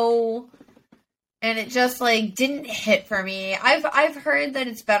slow, and it just like didn't hit for me. I've heard that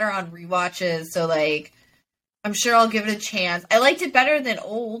it's better on rewatches, so like I'm sure I'll give it a chance. I liked it better than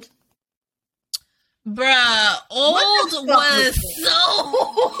Old. Bruh, Old was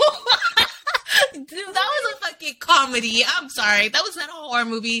so... Dude, that was a fucking comedy. I'm sorry. That was not a horror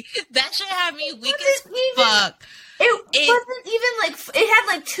movie. That shit had me weak as fuck. It wasn't even like... It had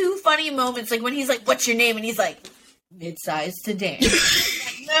like two funny moments. Like when he's like, what's your name? And he's like, mid-size sedan.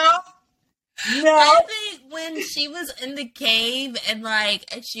 No. I think when she was in the cave and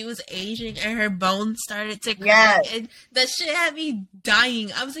like she was aging and her bones started to crack, and that shit had me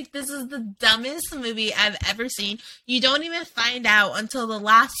dying. I was like, this is the dumbest movie I've ever seen. You don't even find out until the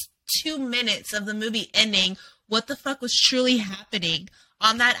last 2 minutes of the movie ending what the fuck was truly happening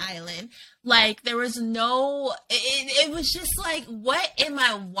on that island. Like, there was no... It was just like, what am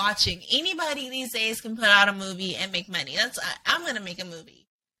I watching? Anybody these days can put out a movie and make money. I'm gonna make a movie.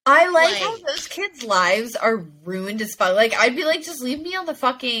 I like how those kids' lives are ruined as fuck. Like, I'd be like, just leave me on the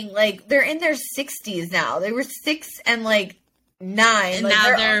fucking... Like, they're in their 60s now. They were 6 and, like, 9. And like,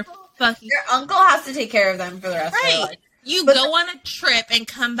 now they're fucking... Their uncle has to take care of them for the rest of their life. You go on a trip and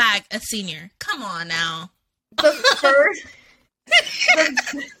come back a senior. Come on now. The first...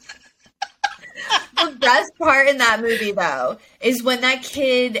 The best part in that movie, though, is when that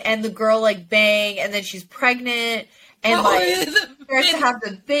kid and the girl, like, bang, and then she's pregnant, and, starts to have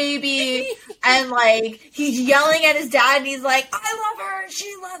the baby, and, like, he's yelling at his dad, and he's like, I love her,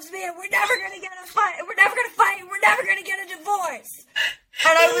 she loves me, and we're never gonna get a fight, we're never gonna fight, we're never gonna get a divorce.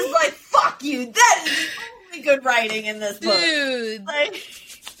 And I was like, fuck you, that is the only good writing in this book. Dude, like,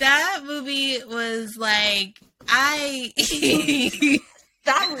 that movie was, like,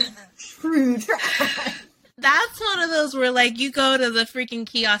 that was true trash. That's one of those where, like, you go to the freaking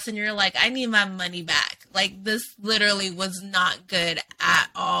kiosk and you're like, I need my money back. Like, this literally was not good at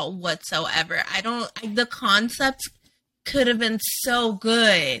all whatsoever. The concept could have been so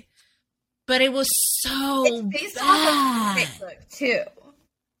good, but it was so it's based bad. Off of a comic book, too.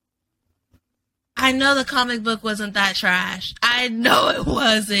 I know the comic book wasn't that trash. I know it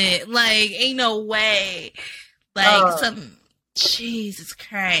wasn't. Like, ain't no way. Like, Jesus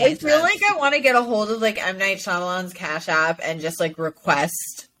Christ. I feel like I want to get a hold of, like, M. Night Shyamalan's Cash App and just, like,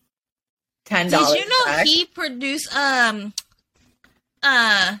 request $10. Did you know back. he produced,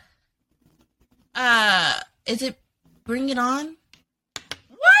 is it Bring It On?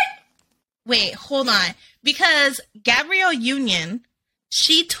 What? Wait, hold on. Because Gabrielle Union,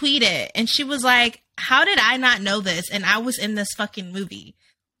 she tweeted and she was like, how did I not know this? And I was in this fucking movie.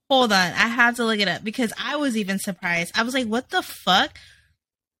 Hold on, I have to look it up because I was even surprised. I was like, what the fuck?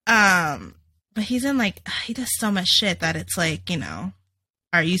 But he's in, like, he does so much shit that it's like, you know,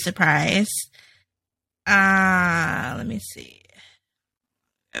 are you surprised? Let me see.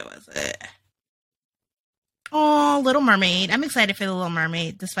 What was it? Oh, Little Mermaid. I'm excited for the Little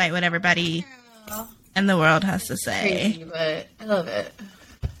Mermaid, despite what everybody in the world has to say. Crazy, but I love it.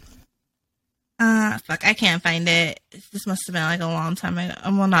 Fuck, I can't find it. This must have been like a long time ago.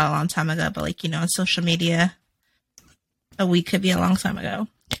 Well, not a long time ago, but like, you know, on social media. A week could be a long time ago.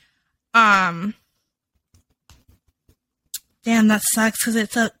 Damn, that sucks because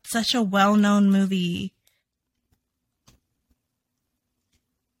it's such a well-known movie.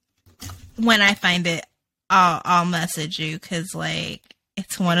 When I find it, I'll message you because like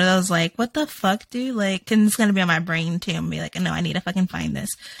it's one of those like, what the fuck, dude? Like, and it's gonna be on my brain too and be like, no, I need to fucking find this.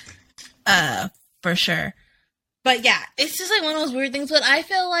 For sure. But yeah, it's just like one of those weird things. But I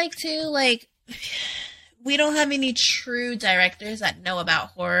feel like too, like we don't have any true directors that know about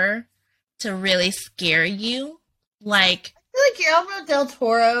horror to really scare you. Like, I feel like Guillermo del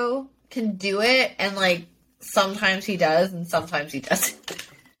Toro can do it, and like sometimes he does, and sometimes he doesn't.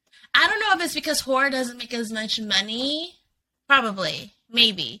 I don't know if it's because horror doesn't make as much money. Probably,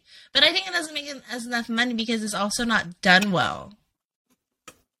 maybe, but I think it doesn't make as enough money because it's also not done well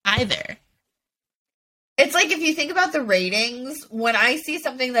either. It's like if you think about the ratings, when I see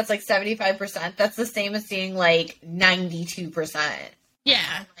something that's like 75%, that's the same as seeing like 92%.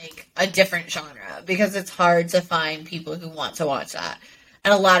 Yeah. Like a different genre, because it's hard to find people who want to watch that.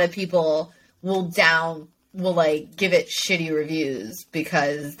 And a lot of people will like give it shitty reviews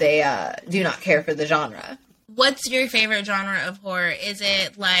because they do not care for the genre. What's your favorite genre of horror? Is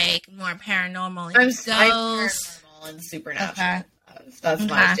it like more paranormal? Like I'm ghosts? paranormal and supernatural. Okay. That's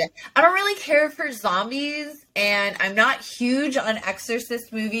my shit. I don't really care for zombies, and I'm not huge on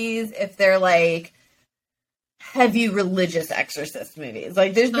exorcist movies if they're like heavy religious exorcist movies.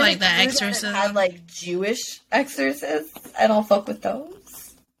 Like there's been like The Exorcist that had like Jewish exorcists, and I'll fuck with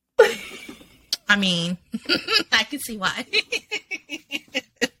those. I mean, I can see why.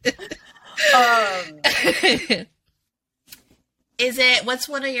 What's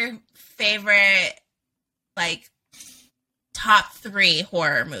one of your favorite like top 3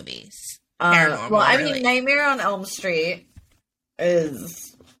 horror movies? Well, I mean, Nightmare on Elm Street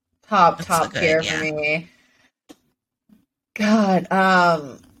is top tier for me. God,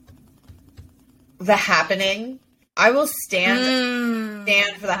 The Happening. I will stand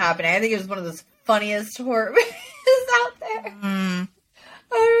for The Happening. I think it was one of the funniest horror movies out there. I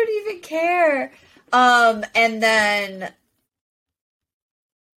don't even care. And then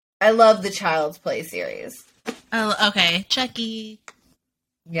I love the Child's Play series. Oh, okay. Chucky.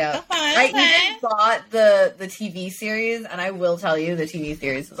 Yeah. Okay, I even bought the TV series, and I will tell you the TV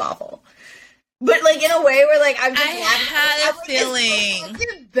series is awful. But like in a way where like I had a feeling it's so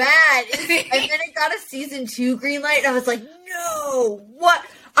fucking bad. And then it got a season 2 green light, and I was like, no, what?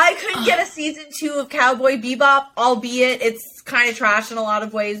 I couldn't get a season 2 of Cowboy Bebop, albeit it's kind of trash in a lot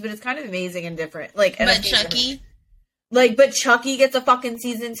of ways, but it's kind of amazing and different. Like, but Chucky, but Chucky gets a fucking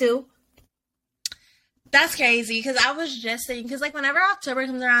season 2. That's crazy, because I was just thinking, because like whenever October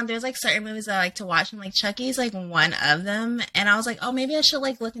comes around, there's like certain movies that I like to watch, and like Chucky's like one of them, and I was like, oh, maybe I should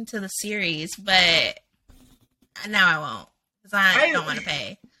like look into the series, but now I won't, because I don't want to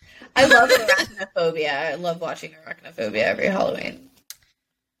pay. I love Arachnophobia. I love watching Arachnophobia every Halloween.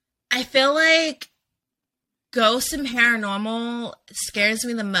 I feel like ghosts and paranormal scares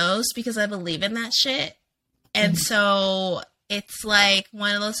me the most because I believe in that shit, and so it's like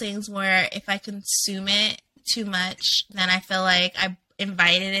one of those things where if I consume it too much, then I feel like I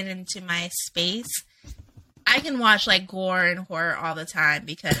invited it into my space. I can watch like gore and horror all the time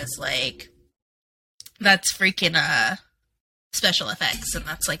because like that's freaking special effects, and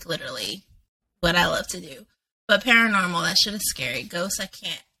that's like literally what I love to do. But paranormal, that shit is scary. Ghosts, I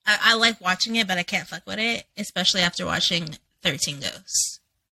can't. I like watching it, but I can't fuck with it, especially after watching 13 Ghosts.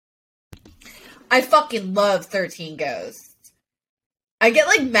 I fucking love 13 Ghosts. I get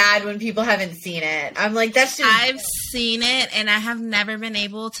like mad when people haven't seen it. I'm like, that's just. I've seen it, and I have never been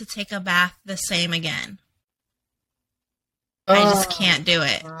able to take a bath the same again. I just can't do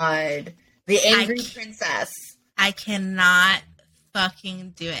it. God. The Angry Princess. I cannot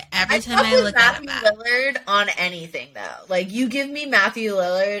fucking do it. Every time I look at Matthew Lillard on anything though. Like you give me Matthew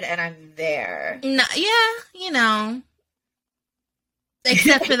Lillard and I'm there. No, yeah, you know.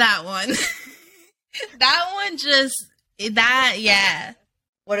 Except for that one. That one just yeah.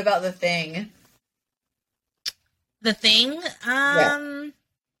 What about The Thing? The Thing? Yeah.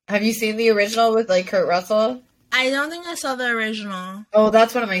 Have you seen the original with like Kurt Russell? I don't think I saw the original. Oh,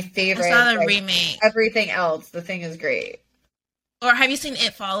 that's one of my favorites. I saw the remake. Everything else, The Thing is great. Or have you seen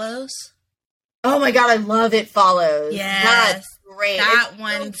It Follows? Oh my god, I love It Follows. Yes. That's great. That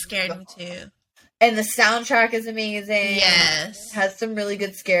one scared me too. And the soundtrack is amazing. Yes. It has some really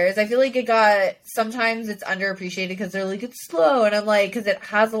good scares. I feel like sometimes it's underappreciated because they're like, it's slow. And I'm like, because it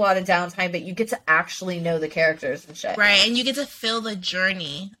has a lot of downtime, but you get to actually know the characters and shit. Right. And you get to feel the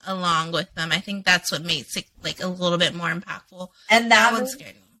journey along with them. I think that's what makes it like a little bit more impactful. And that one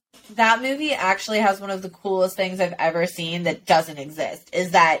scared me. That movie actually has one of the coolest things I've ever seen that doesn't exist.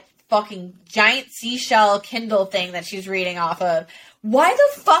 Is that fucking giant seashell Kindle thing that she's reading off of. Why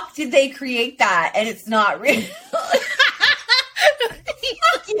the fuck did they create that? And it's not real. Fuck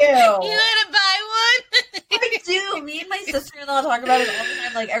you. You gotta buy one? I do. Me and my sister-in-law talk about it all the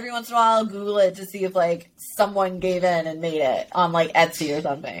time. Like every once in a while I'll Google it to see if like someone gave in and made it on like Etsy or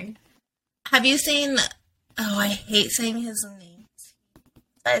something. Have you seen Oh, I hate saying his name.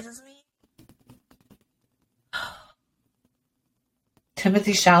 Is his name?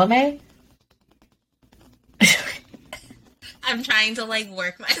 Timothy Chalamet? I'm trying to like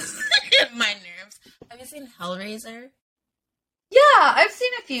work my my nerves. Have you seen Hellraiser? Yeah, I've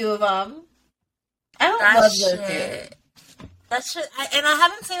seen a few of them. I don't love those shit. That shit, and I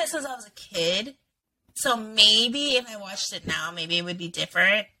haven't seen it since I was a kid. So maybe if I watched it now, maybe it would be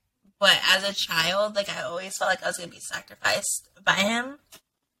different. But as a child, like I always felt like I was gonna be sacrificed by him.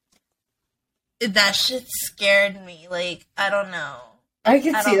 That shit scared me. Like I don't know. I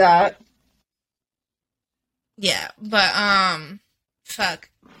can see that. Yeah, but fuck,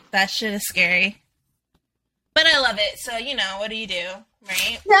 that shit is scary. But I love it. So you know, what do you do,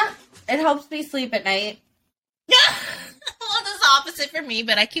 right? Yeah, it helps me sleep at night. Yeah. Well, this is the opposite for me,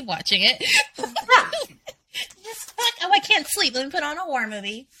 but I keep watching it. Just like, oh, I can't sleep. Let me put on a horror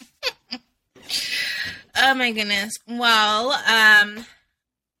movie. Oh my goodness. Well, I'm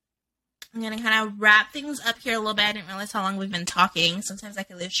gonna kind of wrap things up here a little bit. I didn't realize how long we've been talking. Sometimes I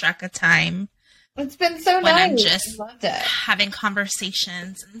can lose track of time. It's been so when nice. I'm just loved it. having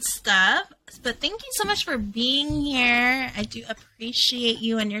conversations and stuff. But thank you so much for being here. I do appreciate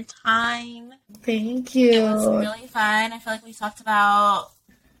you and your time. Thank you. It was really fun. I feel like we talked about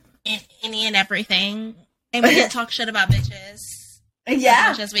any and everything. And we didn't talk shit about bitches. Yeah.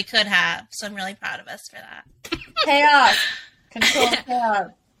 As much as we could have. So I'm really proud of us for that. Chaos. Control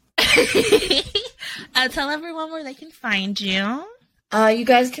chaos. Tell everyone where they can find you. You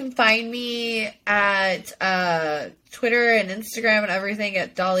guys can find me at Twitter and Instagram and everything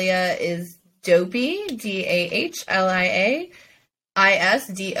at Dahlia is Dopey, DAHLIA.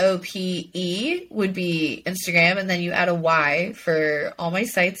 ISDOPE would be Instagram, and then you add a Y for all my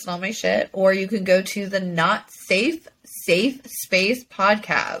sites and all my shit. Or you can go to the Not Safe Space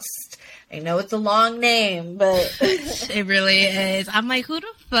podcast. I know it's a long name, but it really is. I'm like, who the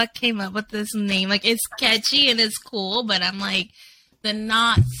fuck came up with this name? Like, it's catchy and it's cool, but I'm like, the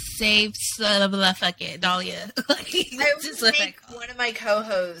Not Safe son of the fuck it, Dahlia. Like, I would just make one of my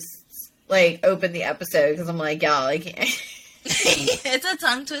co-hosts like open the episode because I'm like, y'all, I can't. It's a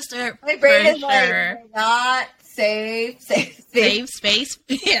tongue twister. My brain is sure. like, not safe space.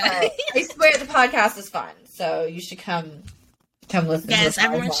 Yeah. I swear the podcast is fun, so you should come listen. Yes, to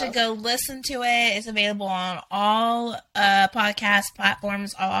everyone should go listen to it. It's available on all podcast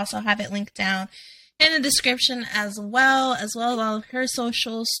platforms. I'll also have it linked down in the description as well as all of her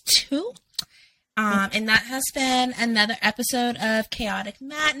socials too. And that has been another episode of Chaotic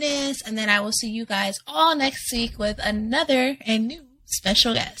Madness. And then I will see you guys all next week with another and new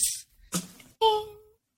special guest.